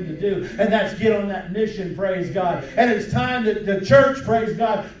called Him to do. And that's get on that mission, praise God. And it's time that the church, praise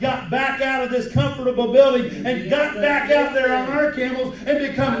God, got back out of this comfortable building and got back out there on our camels and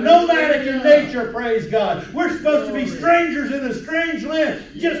become nomadic in nature, praise God. We're supposed to be strangers in a strange land,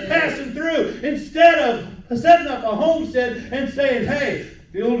 just passing through, instead of setting up a homestead and saying, hey,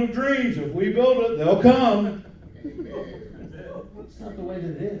 field of dreams, if we build it, they'll come. That's not the way that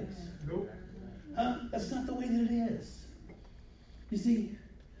it is. Huh? That's not the way that it is. You see,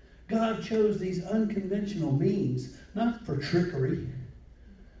 God chose these unconventional means, not for trickery,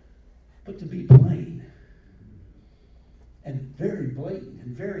 but to be plain. and very blatant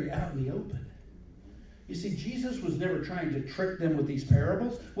and very out in the open. You see, Jesus was never trying to trick them with these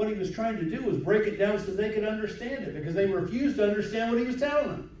parables. What he was trying to do was break it down so they could understand it, because they refused to understand what he was telling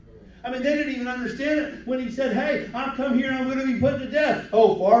them. I mean, they didn't even understand it when he said, hey, I've come here and I'm going to be put to death.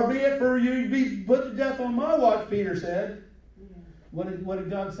 Oh, far be it for you to be put to death on my watch, Peter said. What did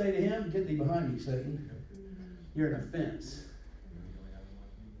God say to him? Get thee behind me, Satan. You're an offense.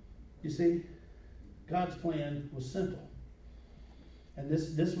 You see, God's plan was simple. And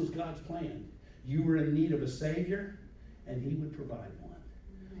this was God's plan. You were in need of a Savior, and he would provide one.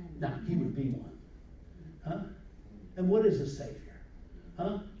 Now, he would be one. Huh? And what is a Savior?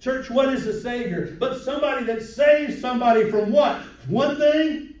 Huh? Church, what is a Savior? But somebody that saves somebody from what? One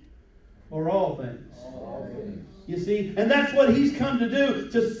thing or all things? All things. You see, and that's what he's come to do,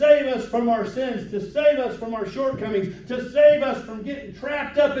 to save us from our sins, to save us from our shortcomings, to save us from getting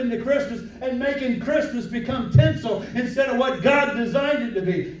trapped up into Christmas and making Christmas become tinsel instead of what God designed it to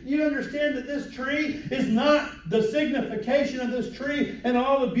be. You understand that this tree is not the signification of this tree and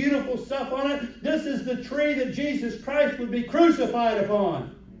all the beautiful stuff on it. This is the tree that Jesus Christ would be crucified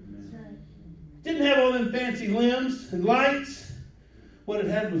upon. Didn't have all them fancy limbs and lights. What it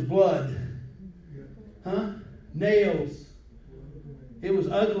had was blood. Huh? Nails. It was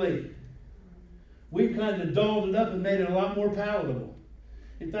ugly. We've kind of dolled it up and made it a lot more palatable.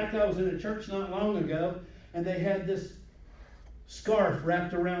 In fact, I was in a church not long ago, and they had this scarf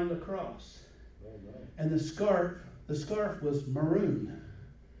wrapped around the cross. And the scarf was maroon.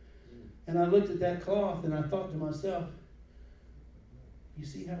 And I looked at that cloth and I thought to myself, you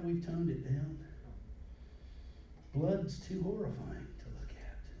see how we've toned it down? Blood's too horrifying to look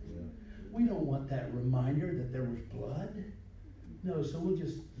at. Yeah. We don't want that reminder that there was blood. No, so we'll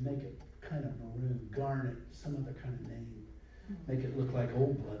just make it kind of maroon, garnet, some other kind of name. Make it look like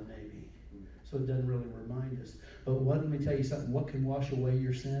old blood maybe. So it doesn't really remind us. But let me tell you something. What can wash away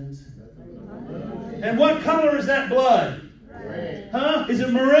your sins? And what color is that blood? Red. Huh? Is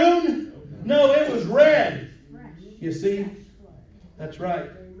it maroon? No, it was red. You see? That's right.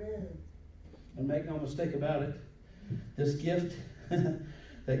 And make no mistake about it. This gift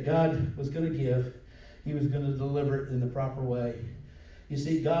that God was going to give, he was going to deliver it in the proper way. You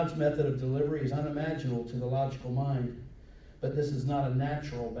see, God's method of delivery is unimaginable to the logical mind. But this is not a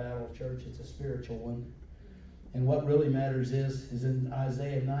natural battle, church. It's a spiritual one. And what really matters is in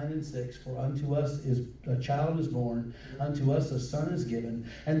Isaiah 9:6, for unto us is a child is born, unto us a son is given,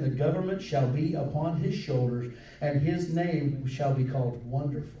 and the government shall be upon his shoulders, and his name shall be called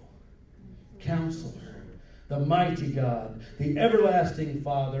Wonderful, Counselor, the Mighty God, the Everlasting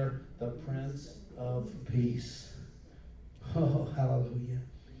Father, the Prince of Peace. Oh, hallelujah.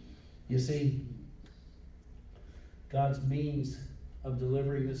 You see, God's means of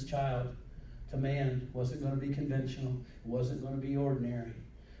delivering this child to man wasn't going to be conventional. It wasn't going to be ordinary,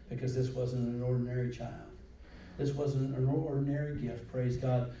 because this wasn't an ordinary child. This wasn't an ordinary gift, praise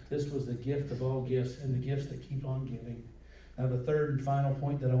God. This was the gift of all gifts, and the gifts that keep on giving. Now, the third and final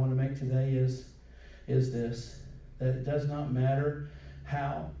point that I want to make today is this, that it does not matter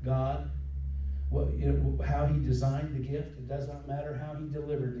how God, how he designed the gift. It does not matter how he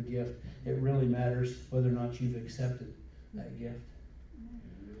delivered the gift. It really matters whether or not you've accepted that gift.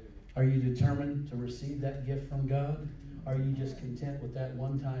 Are you determined to receive that gift from God? Are you just content with that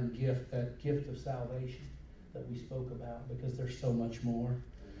one-time gift, that gift of salvation that we spoke about? Because there's so much more.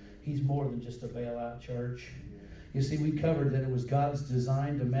 He's more than just a bailout, church. You see, we covered that it was God's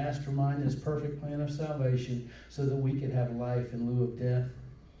design to mastermind his perfect plan of salvation so that we could have life in lieu of death.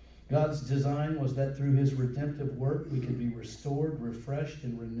 God's design was that through his redemptive work we could be restored, refreshed,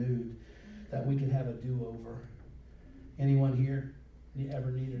 and renewed, that we could have a do-over. Anyone here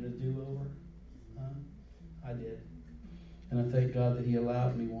ever needed a do-over? I did. And I thank God that he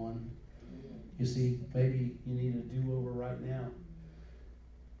allowed me one. You see, maybe you need a do-over right now.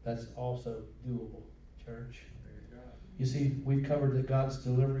 That's also doable, church. You see, we've covered that God's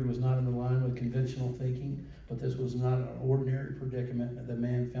delivery was not in line with conventional thinking, but this was not an ordinary predicament that the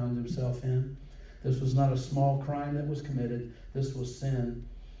man found himself in. This was not a small crime that was committed. This was sin.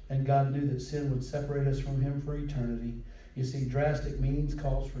 And God knew that sin would separate us from him for eternity. You see, drastic means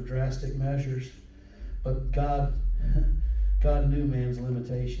calls for drastic measures. But God knew man's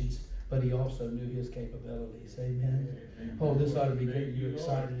limitations, but he also knew his capabilities. Amen. Oh, this ought to be getting you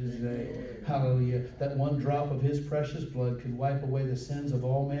excited today. Hallelujah. That one drop of his precious blood could wipe away the sins of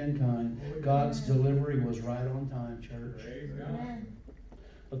all mankind. God's delivery was right on time, church.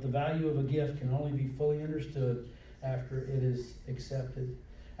 But the value of a gift can only be fully understood after it is accepted,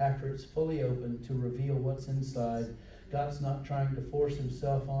 after it's fully open to reveal what's inside. God's not trying to force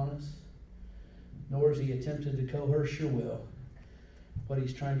himself on us, nor has he attempted to coerce your will. What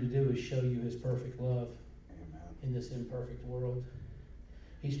he's trying to do is show you his perfect love in this imperfect world.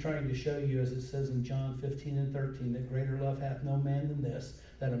 He's trying to show you, as it says in John 15 and 13, that greater love hath no man than this,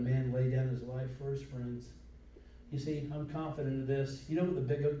 that a man lay down his life for his friends. You see, I'm confident of this. You know what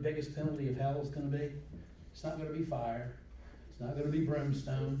the biggest penalty of hell is going to be? It's not going to be fire. It's not going to be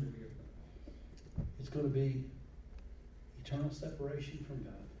brimstone. It's going to be eternal separation from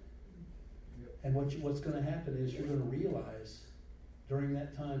God. And what's going to happen is you're going to realize during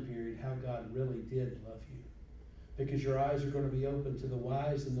that time period how God really did love you. Because your eyes are going to be open to the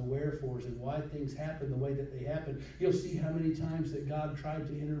whys and the wherefores and why things happen the way that they happen. You'll see how many times that God tried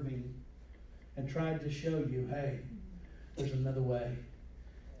to intervene and tried to show you, hey, there's another way.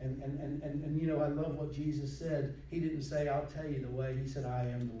 And you know, I love what Jesus said. He didn't say, I'll tell you the way. He said, I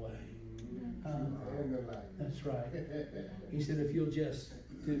am the way. That's right. He said, if you'll just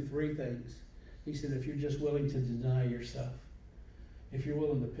do three things. He said, if you're just willing to deny yourself, if you're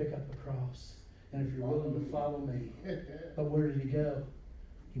willing to pick up a cross, and if you're willing to follow me. But where did he go?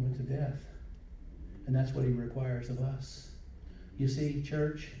 He went to death. And that's what he requires of us. You see,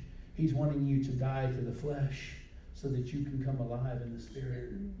 church, he's wanting you to die to the flesh so that you can come alive in the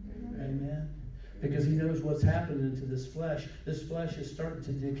spirit. Amen. Because he knows what's happening to this flesh. This flesh is starting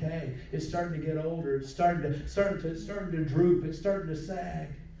to decay. It's starting to get older. It's starting to droop. It's starting to sag.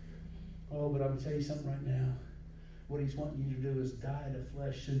 Oh, but I'm going to tell you something right now. What he's wanting you to do is die to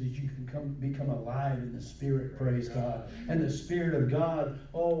flesh so that you can become alive in the Spirit, praise God. And the Spirit of God,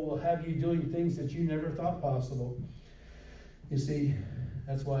 will have you doing things that you never thought possible. You see,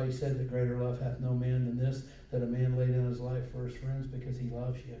 that's why he said that greater love hath no man than this, that a man lay down his life for his friends, because he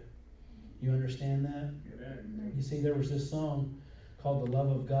loves you. You understand that? Amen. You see, there was this song called The Love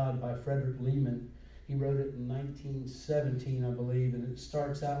of God by Frederick Lehman. He wrote it in 1917, I believe, and it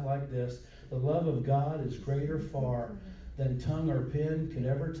starts out like this. The love of God is greater far than tongue or pen could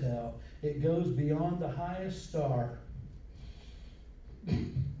ever tell. It goes beyond the highest star.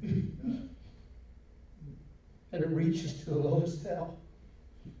 And it reaches to the lowest hell.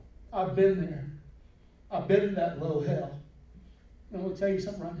 I've been there. I've been in that low hell. And I'm going to tell you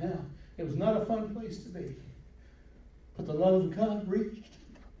something right now. It was not a fun place to be. But the love of God reached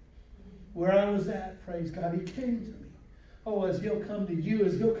where I was at, praise God. He came to me. Oh, as he'll come to you,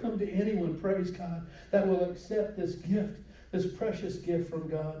 as he'll come to anyone, praise God, that will accept this gift, this precious gift from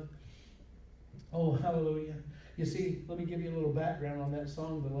God. Oh, hallelujah. You see, let me give you a little background on that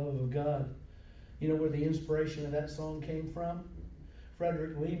song, The Love of God. You know where the inspiration of that song came from?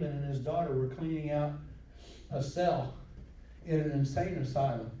 Frederick Lehman and his daughter were cleaning out a cell in an insane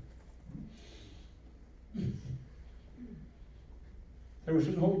asylum. There was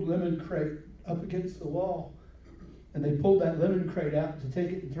an old lemon crate up against the wall. And they pulled that lemon crate out to take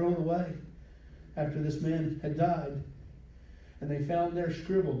it and throw it away after this man had died. And they found there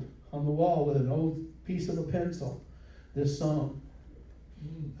scribbled on the wall with an old piece of a pencil this song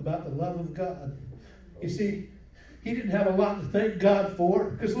about the love of God. You see, he didn't have a lot to thank God for,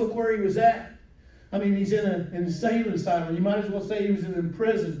 because look where he was at. I mean, he's in an insane asylum. You might as well say he was in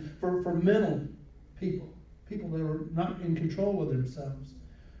prison for mental people that were not in control of themselves.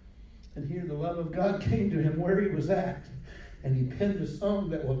 And here the love of God came to him where he was at. And he penned a song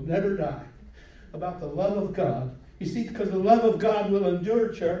that will never die about the love of God. You see, because the love of God will endure,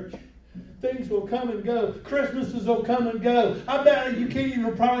 church. Things will come and go. Christmases will come and go. I bet you can't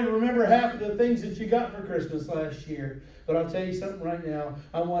even probably remember half of the things that you got for Christmas last year. But I'll tell you something right now.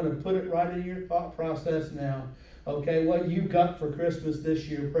 I want to put it right in your thought process now. Okay, what you got for Christmas this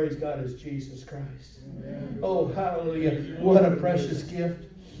year, praise God, is Jesus Christ. Amen. Oh, hallelujah. What a precious gift.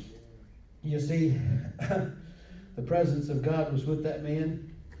 You see, the presence of God was with that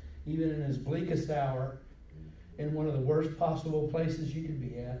man, even in his bleakest hour, in one of the worst possible places you could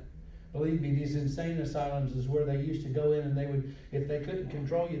be at. Believe me, these insane asylums is where they used to go in, and they would, if they couldn't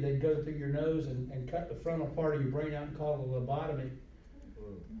control you, they'd go through your nose and cut the frontal part of your brain out and call it a lobotomy.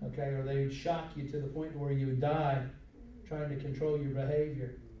 Okay, or they would shock you to the point where you would die trying to control your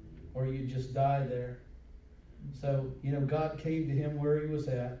behavior, or you'd just die there. So, you know, God came to him where he was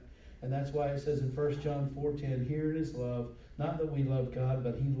at. And that's why it says in 1 John 4:10, here it is love, not that we love God,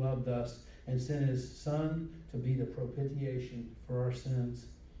 but he loved us and sent his Son to be the propitiation for our sins.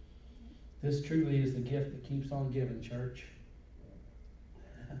 This truly is the gift that keeps on giving, church.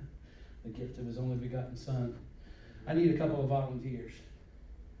 The gift of his only begotten Son. I need a couple of volunteers.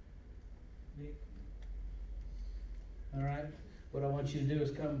 All right? What I want you to do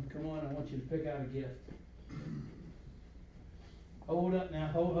is come on, I want you to pick out a gift. Hold up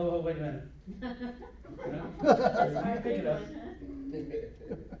now. Wait a minute. No? Pick it up.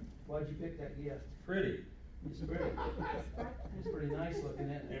 Why'd you pick that gift? Pretty. It's pretty. It's pretty nice looking,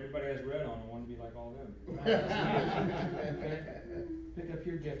 isn't it? Everybody has red on. I want to be like all them. Okay. Pick up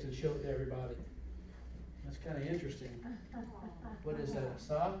your gift and show it to everybody. That's kind of interesting. What is that? A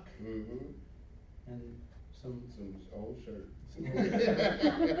sock Mm-hmm. and some. Some old shirt.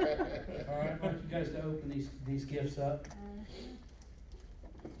 All right. I want you guys to open these gifts up.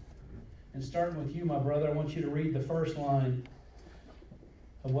 And starting with you, my brother, I want you to read the first line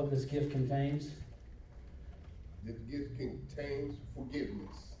of what this gift contains. This gift contains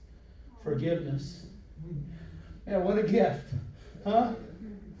forgiveness. Forgiveness. Yeah, what a gift. Huh?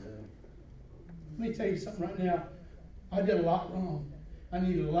 Let me tell you something right now. I did a lot wrong. I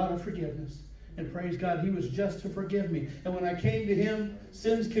needed a lot of forgiveness. And praise God, He was just to forgive me. And when I came to Him,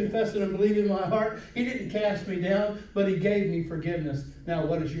 sins confessing and believing in my heart, He didn't cast me down, but He gave me forgiveness. Now,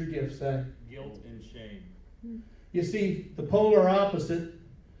 what does your gift say? Guilt and shame. You see, the polar opposite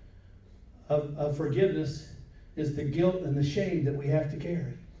of forgiveness is the guilt and the shame that we have to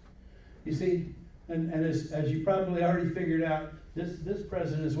carry. You see, and as you probably already figured out, this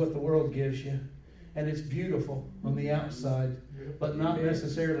present is what the world gives you. And it's beautiful on the outside, but not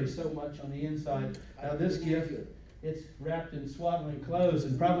necessarily so much on the inside. Now this gift, it's wrapped in swaddling clothes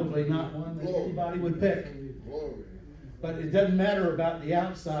and probably not one that anybody would pick. Glory. But it doesn't matter about the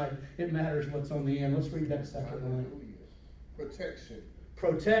outside. It matters what's on the end. Let's read that second line. Protection.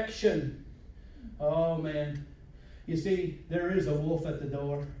 Protection. Oh, man. You see, there is a wolf at the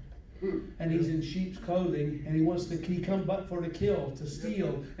door. And he's in sheep's clothing, and he come but for to kill, to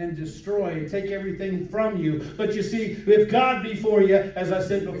steal, and destroy, and take everything from you. But you see, if God be for you, as I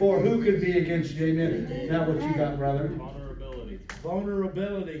said before, who could be against you? Amen. Now what you got, brother? Vulnerability.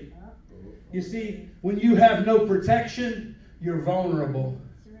 Vulnerability. You see, when you have no protection, you're vulnerable.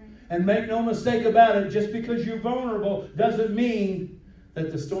 And make no mistake about it, just because you're vulnerable doesn't mean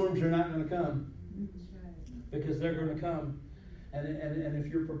that the storms are not going to come. Because they're going to come. And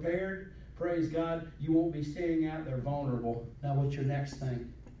if you're prepared, praise God, you won't be staying out there vulnerable. Now, what's your next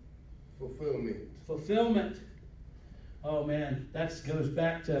thing? Fulfillment. Fulfillment. Oh, man, that goes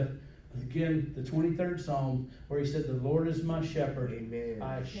back to, again, the 23rd Psalm, where he said, the Lord is my shepherd. Amen.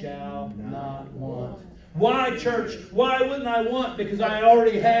 I shall not want. Why, church? Why wouldn't I want? Because I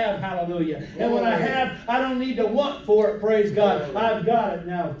already have, hallelujah. And when I have, I don't need to want for it, praise God. I've got it.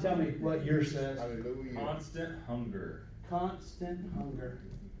 Now, tell me what yours says. Hallelujah. Constant hunger. Constant hunger.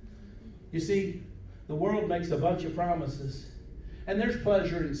 You see, the world makes a bunch of promises. And there's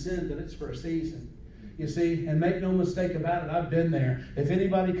pleasure in sin, but it's for a season. You see, and make no mistake about it, I've been there. If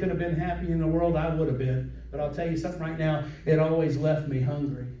anybody could have been happy in the world, I would have been. But I'll tell you something right now, it always left me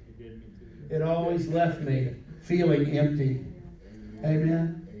hungry. It always left me feeling empty.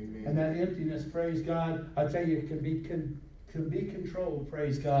 Amen. Amen. And that emptiness, praise God, I tell you, can be controlled,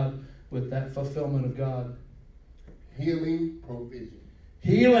 praise God, with that fulfillment of God. Healing provision.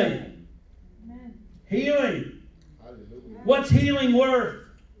 Healing. Amen. Healing. Hallelujah. What's healing worth?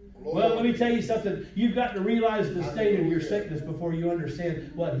 Glory. Well, let me tell you something. You've got to realize the state of your sickness before you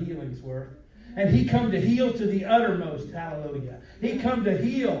understand what healing's worth. And He come to heal to the uttermost. Hallelujah. He come to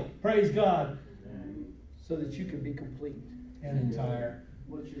heal. Praise God. So that you can be complete and entire.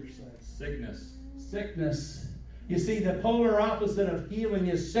 What's your sense? Sickness. Sickness. You see, the polar opposite of healing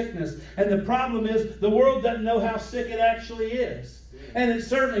is sickness. And the problem is the world doesn't know how sick it actually is. And it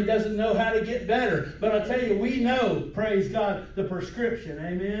certainly doesn't know how to get better. But I tell you, we know, praise God, the prescription.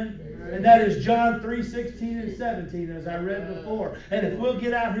 Amen? And that is John 3:16 and 17, as I read before. And if we'll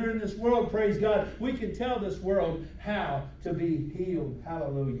get out here in this world, praise God, we can tell this world how to be healed.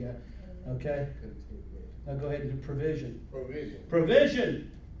 Hallelujah. Okay? Now go ahead and do provision. Provision.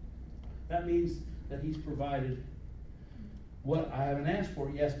 Provision. That means that He's provided what I haven't asked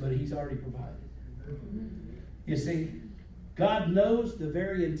for, yes, but He's already provided. You see, God knows the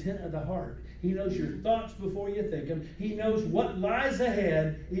very intent of the heart. He knows your thoughts before you think them. He knows what lies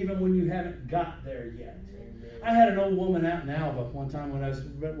ahead even when you haven't got there yet. I had an old woman out in Alva one time when I was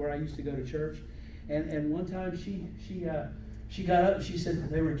where I used to go to church, and one time she got up and she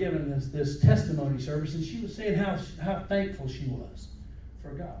said they were giving this testimony service, and she was saying how thankful she was for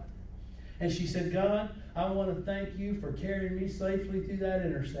God. And she said, God, I want to thank you for carrying me safely through that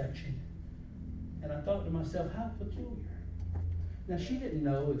intersection. And I thought to myself, how peculiar. Now, she didn't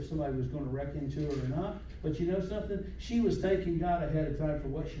know if somebody was going to wreck into her or not, but you know something? She was thanking God ahead of time for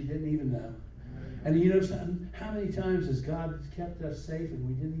what she didn't even know. And you know something? How many times has God kept us safe and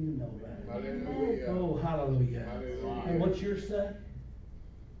we didn't even know about it? Hallelujah. Oh, hallelujah. Hallelujah. And what's yours say?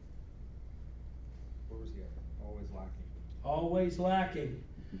 Always lacking. Always lacking.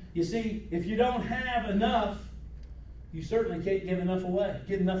 You see, if you don't have enough, You certainly can't give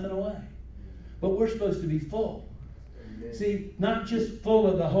nothing away. But we're supposed to be full. Amen. See, not just full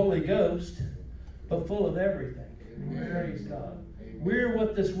of the Holy Ghost, but full of everything. Amen. Praise God. Amen. We're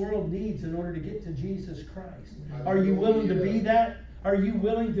what this world needs in order to get to Jesus Christ. Are you willing to be that? Are you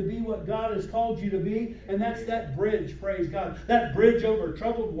willing to be what God has called you to be? And that's that bridge, praise God. That bridge over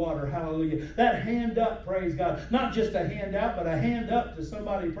troubled water, hallelujah. That hand up, praise God. Not just a hand out, but a hand up to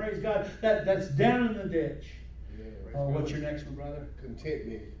somebody, praise God, that's down in the ditch. Yeah. Oh, what's your next one, brother?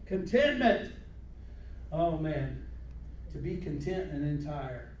 Contentment. Contentment. Oh, man. To be content and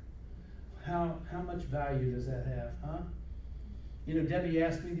entire. How much value does that have, huh? You know, Debbie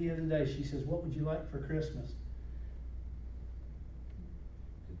asked me the other day, she says, what would you like for Christmas?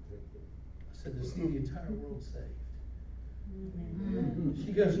 I said, to see the entire world saved.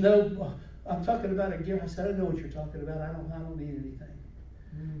 She goes, no, I'm talking about a gift. I said, I know what you're talking about. I don't need anything.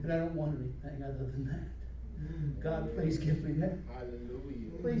 And I don't want anything other than that. God, please give me that. Hallelujah.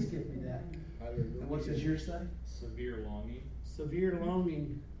 Please give me that. Hallelujah. And what does yours say? Severe longing. Severe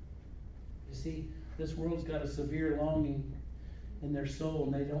longing. You see, this world's got a severe longing in their soul,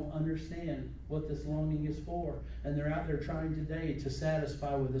 and they don't understand what this longing is for. And they're out there trying today to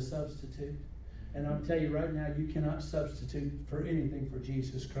satisfy with a substitute. And I'll tell you right now, you cannot substitute for anything for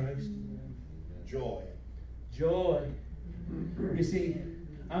Jesus Christ. Joy. Joy. You see,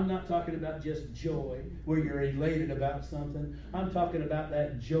 I'm not talking about just joy, where you're elated about something. I'm talking about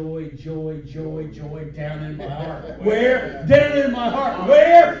that joy down in my heart. Where? Down in my heart.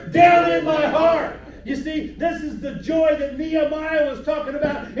 Where? Down in my heart. You see, this is the joy that Nehemiah was talking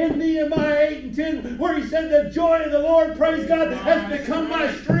about in Nehemiah 8 and 10, where he said, the joy of the Lord, praise God, has become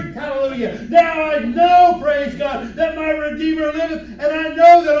my strength. Hallelujah. Now I know, praise God, that my Redeemer liveth, and I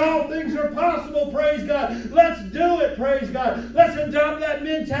know that all things are possible, praise God. Let's do it, praise God. Let's adopt that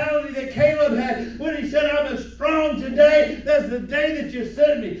mentality that Caleb had when he said, I'm as strong today as the day that you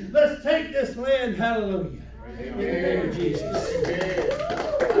sent me. Let's take this land. Hallelujah. In the name of Jesus.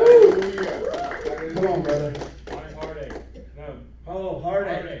 Hallelujah. Come on, brother. Heartache. No. Oh,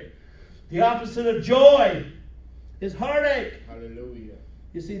 heartache. The opposite of joy is heartache. Hallelujah.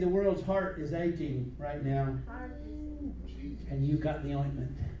 You see, the world's heart is aching right now. Jesus. And you've got the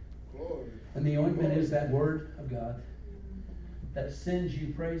ointment. Glory. And the ointment is that Word of God that sends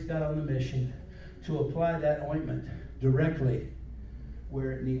you, praise God, on the mission to apply that ointment directly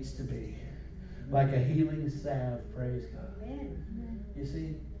where it needs to be. Like a healing salve, praise God. You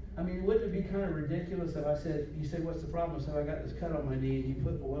see, I mean, wouldn't it be kind of ridiculous if I said, you say, what's the problem? I said, I got this cut on my knee and you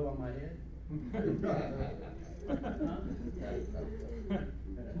put oil on my head? Huh?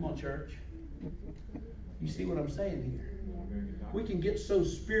 Come on, church. You see what I'm saying here? We can get so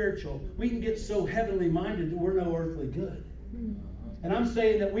spiritual, we can get so heavenly minded that we're no earthly good. And I'm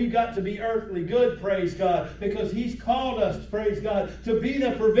saying that we've got to be earthly good, praise God, because He's called us, praise God, to be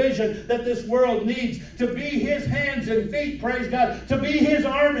the provision that this world needs, to be His hands and feet, praise God, to be His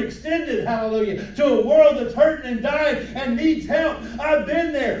arm extended, hallelujah, to a world that's hurting and dying and needs help. I've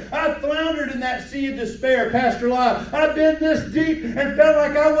been there. I've floundered in that sea of despair, Pastor Lyle. I've been this deep and felt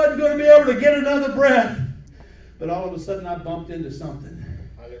like I wasn't going to be able to get another breath. But all of a sudden I bumped into something.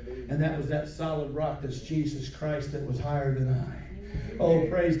 Hallelujah. And that was that solid rock that's Jesus Christ that was higher than I. Oh,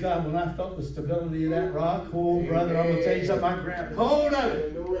 praise God. When I felt the stability of that rock, oh, brother, I'm going to tell you something. I grabbed hold of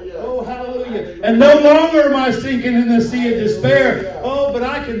it. Oh, hallelujah. And no longer am I sinking in the sea of despair. Oh, but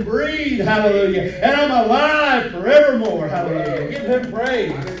I can breathe. Hallelujah. And I'm alive forevermore. Hallelujah. Give Him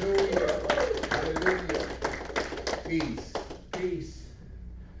praise. Hallelujah. Hallelujah. Peace. Peace.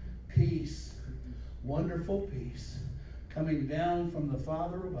 Peace. Wonderful peace. Coming down from the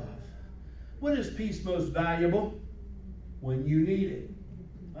Father above. When is peace most valuable? When you need it.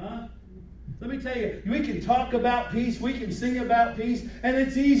 Huh? Let me tell you, we can talk about peace, we can sing about peace, and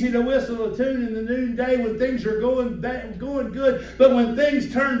it's easy to whistle a tune in the noonday when things are going good. But when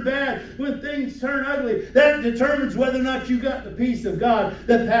things turn bad, when things turn ugly, that determines whether or not you got the peace of God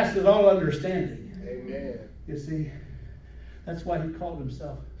that passes all understanding. Amen. You see, that's why He called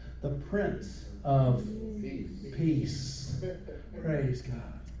Himself the Prince of Peace. Praise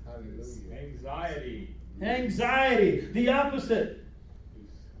God. Hallelujah. Anxiety. Anxiety. The opposite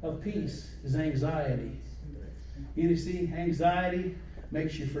of peace is anxiety. You see, anxiety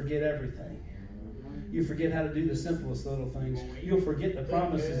makes you forget everything. You forget how to do the simplest little things. You'll forget the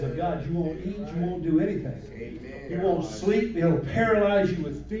promises of God. You won't eat. You won't do anything. Amen. You won't sleep. It'll paralyze you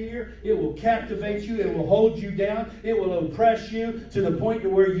with fear. It will captivate you. It will hold you down. It will oppress you to the point to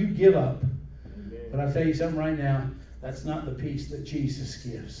where you give up. But I'll tell you something right now. That's not the peace that Jesus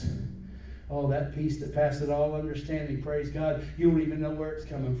gives. Oh, that peace that passeth all understanding, praise God. You won't even know where it's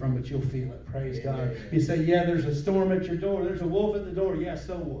coming from, but you'll feel it, praise God. You say, yeah, there's a storm at your door. There's a wolf at the door. Yeah,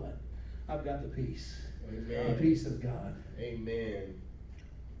 so what? I've got the peace. Amen. The peace of God. Amen.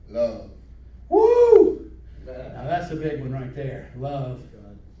 Love. Woo! Now that's a big one right there. Love.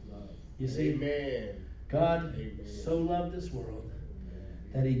 You see, Amen. God Amen. so loved this world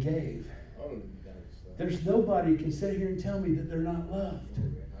that He gave. Oh, There's nobody can sit here and tell me that they're not loved.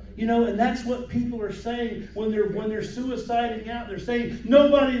 You know, and that's what people are saying when they're suiciding out. They're saying,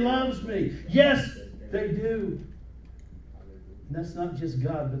 nobody loves me. Yes, they do. And that's not just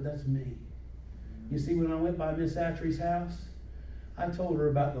God, but that's me. You see, when I went by Miss Attrey's house, I told her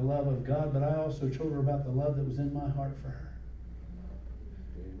about the love of God, but I also told her about the love that was in my heart for her.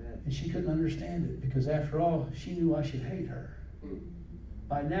 And she couldn't understand it, because after all, she knew I should hate her.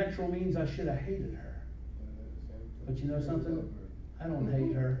 By natural means, I should have hated her. But you know something? I don't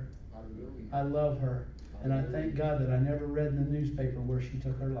hate her. I love her. And I thank God that I never read in the newspaper where she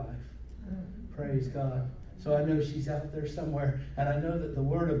took her life. Praise God. So I know she's out there somewhere. And I know that the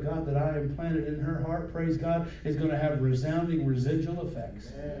Word of God that I implanted in her heart, praise God, is going to have resounding residual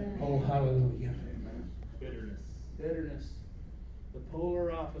effects. Oh, hallelujah. Bitterness. Bitterness. The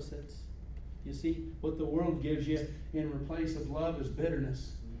polar opposites. You see, what the world gives you in replace of love is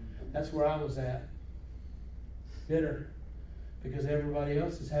bitterness. That's where I was at. Bitter. Because everybody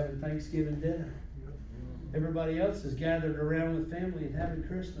else is having Thanksgiving dinner. Everybody else is gathered around with family and having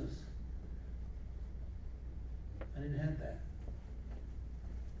Christmas. I didn't have that.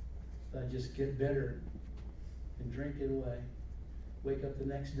 So I just get bitter and drink it away. Wake up the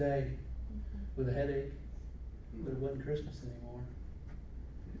next day with a headache, but it wasn't Christmas anymore.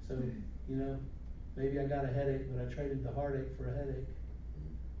 So, you know, maybe I got a headache, but I traded the heartache for a headache.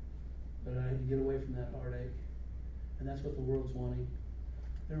 But I had to get away from that heartache. And that's what the world's wanting.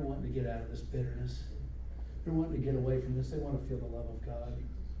 They're wanting to get out of this bitterness. They're wanting to get away from this. They want to feel the love of God.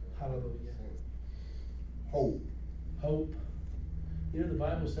 Hallelujah. Hope. Hope. You know, the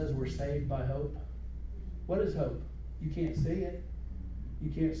Bible says we're saved by hope. What is hope? You can't see it.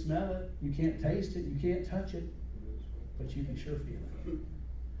 You can't smell it. You can't taste it. You can't touch it. But you can sure feel it.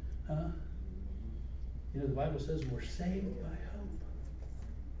 Huh? You know, the Bible says we're saved by hope.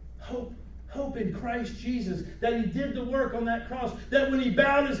 Hope. Hope in Christ Jesus, that He did the work on that cross, that when He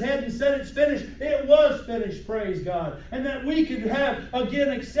bowed His head and said it's finished, it was finished, praise God. And that we could have, again,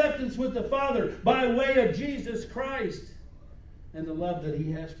 acceptance with the Father by way of Jesus Christ and the love that He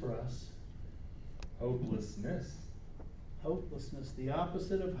has for us. Hopelessness. Hopelessness. The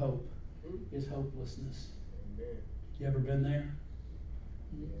opposite of hope is hopelessness. Amen. You ever been there?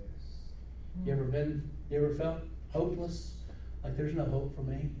 Yes. You ever felt hopeless? Like there's no hope for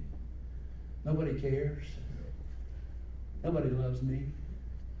me. Nobody cares. Nobody loves me.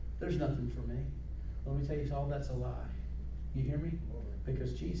 There's nothing for me. Let me tell you, all that's a lie. You hear me?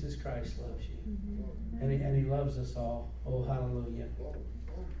 Because Jesus Christ loves you. And He loves us all. Oh, hallelujah.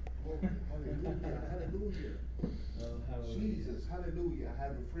 Hallelujah. Hallelujah. Oh, hallelujah. Jesus, hallelujah. I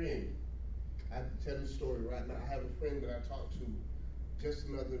have a friend. I have to tell this story right now. I have a friend that I talked to just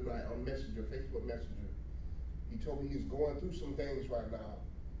another night on Messenger, Facebook Messenger. He told me he's going through some things right now.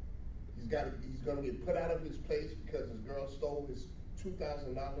 He's going to get put out of his place because his girl stole his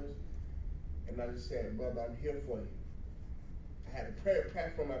 $2,000. And I just said, brother, I'm here for you. I had a prayer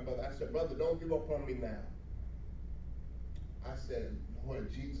pack for my brother. I said, brother, don't give up on me now. I said,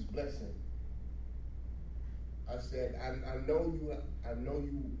 Lord Jesus, bless him. I said, I know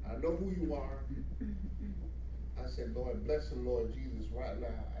who you are. I said, Lord, bless him, Lord Jesus, right now.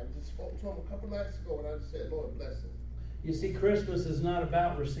 I just spoke to him a couple nights ago, and I just said, Lord, bless him. You see, Christmas is not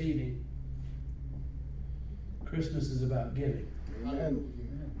about receiving. Christmas is about giving. Hallelujah.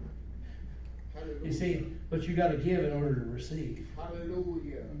 Hallelujah. You see, but you got to give in order to receive.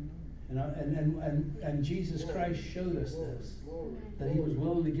 Hallelujah. And Jesus Christ showed us this, that He was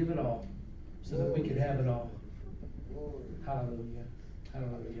willing to give it all so that we could have it all. Hallelujah.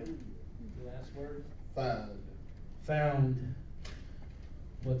 Hallelujah. The last word? Found. Found.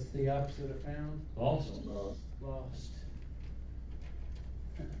 What's the opposite of found? Lost. Lost.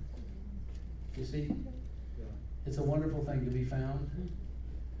 You see, it's a wonderful thing to be found.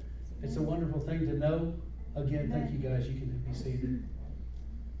 It's a wonderful thing to know. Again, thank you guys. You can be seated.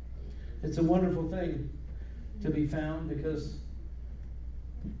 It's a wonderful thing to be found, because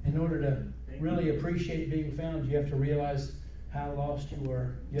in order to really appreciate being found, you have to realize how lost you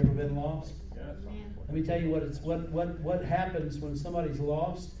were. You ever been lost? Let me tell you what happens when somebody's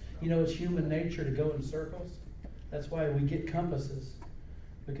lost. You know, it's human nature to go in circles. That's why we get compasses,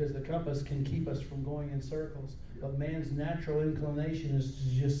 because the compass can keep us from going in circles. But man's natural inclination is to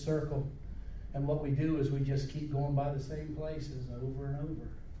just circle. And what we do is we just keep going by the same places over and over.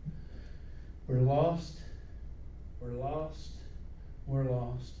 We're lost, we're lost, we're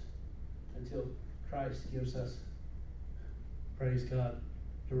lost, until Christ gives us, praise God,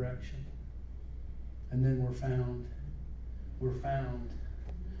 direction. And then we're found. We're found.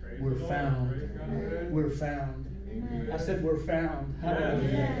 We're found. We're found. I said we're found.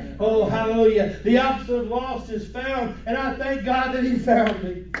 Hallelujah. Oh, hallelujah. The opposite of lost is found. And I thank God that He found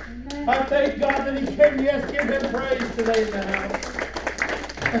me. I thank God that He came. Yes, give Him praise today in the house.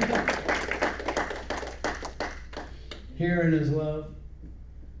 Here in His love,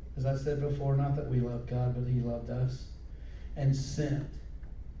 as I said before, not that we love God, but He loved us and sent.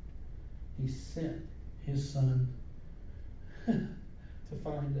 He sent His Son to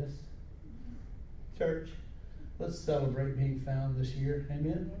find us. Church, let's celebrate being found this year.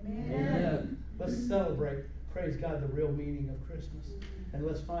 Amen? Amen. Let's celebrate, praise God, the real meaning of Christmas. And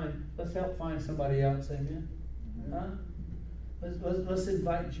let's help find somebody else. Amen? Huh? Let's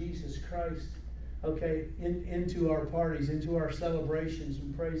invite Jesus Christ, okay, into our parties, into our celebrations,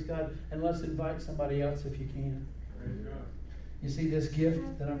 and praise God. And let's invite somebody else if you can. Praise God. You see this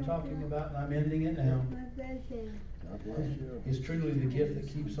gift that I'm talking about, and I'm ending it now, is truly the gift that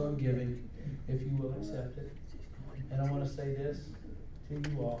keeps on giving, if you will accept it. And I want to say this to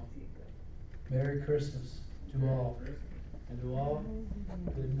you all. Merry Christmas to all. And to all,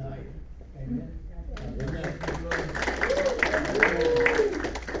 good night. Amen. Good night.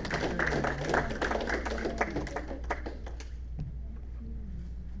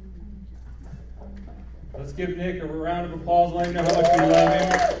 Let's give Nick a round of applause. Let him know how much we love him.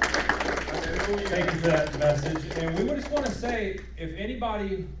 Thank you for that message. And we just want to say, if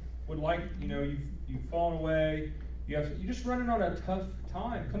anybody would like, you've fallen away, you're just running on a tough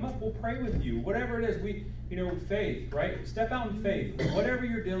time, come up, we'll pray with you. Whatever it is, faith, right? Step out in faith. Whatever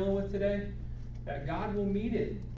you're dealing with today, that God will meet it.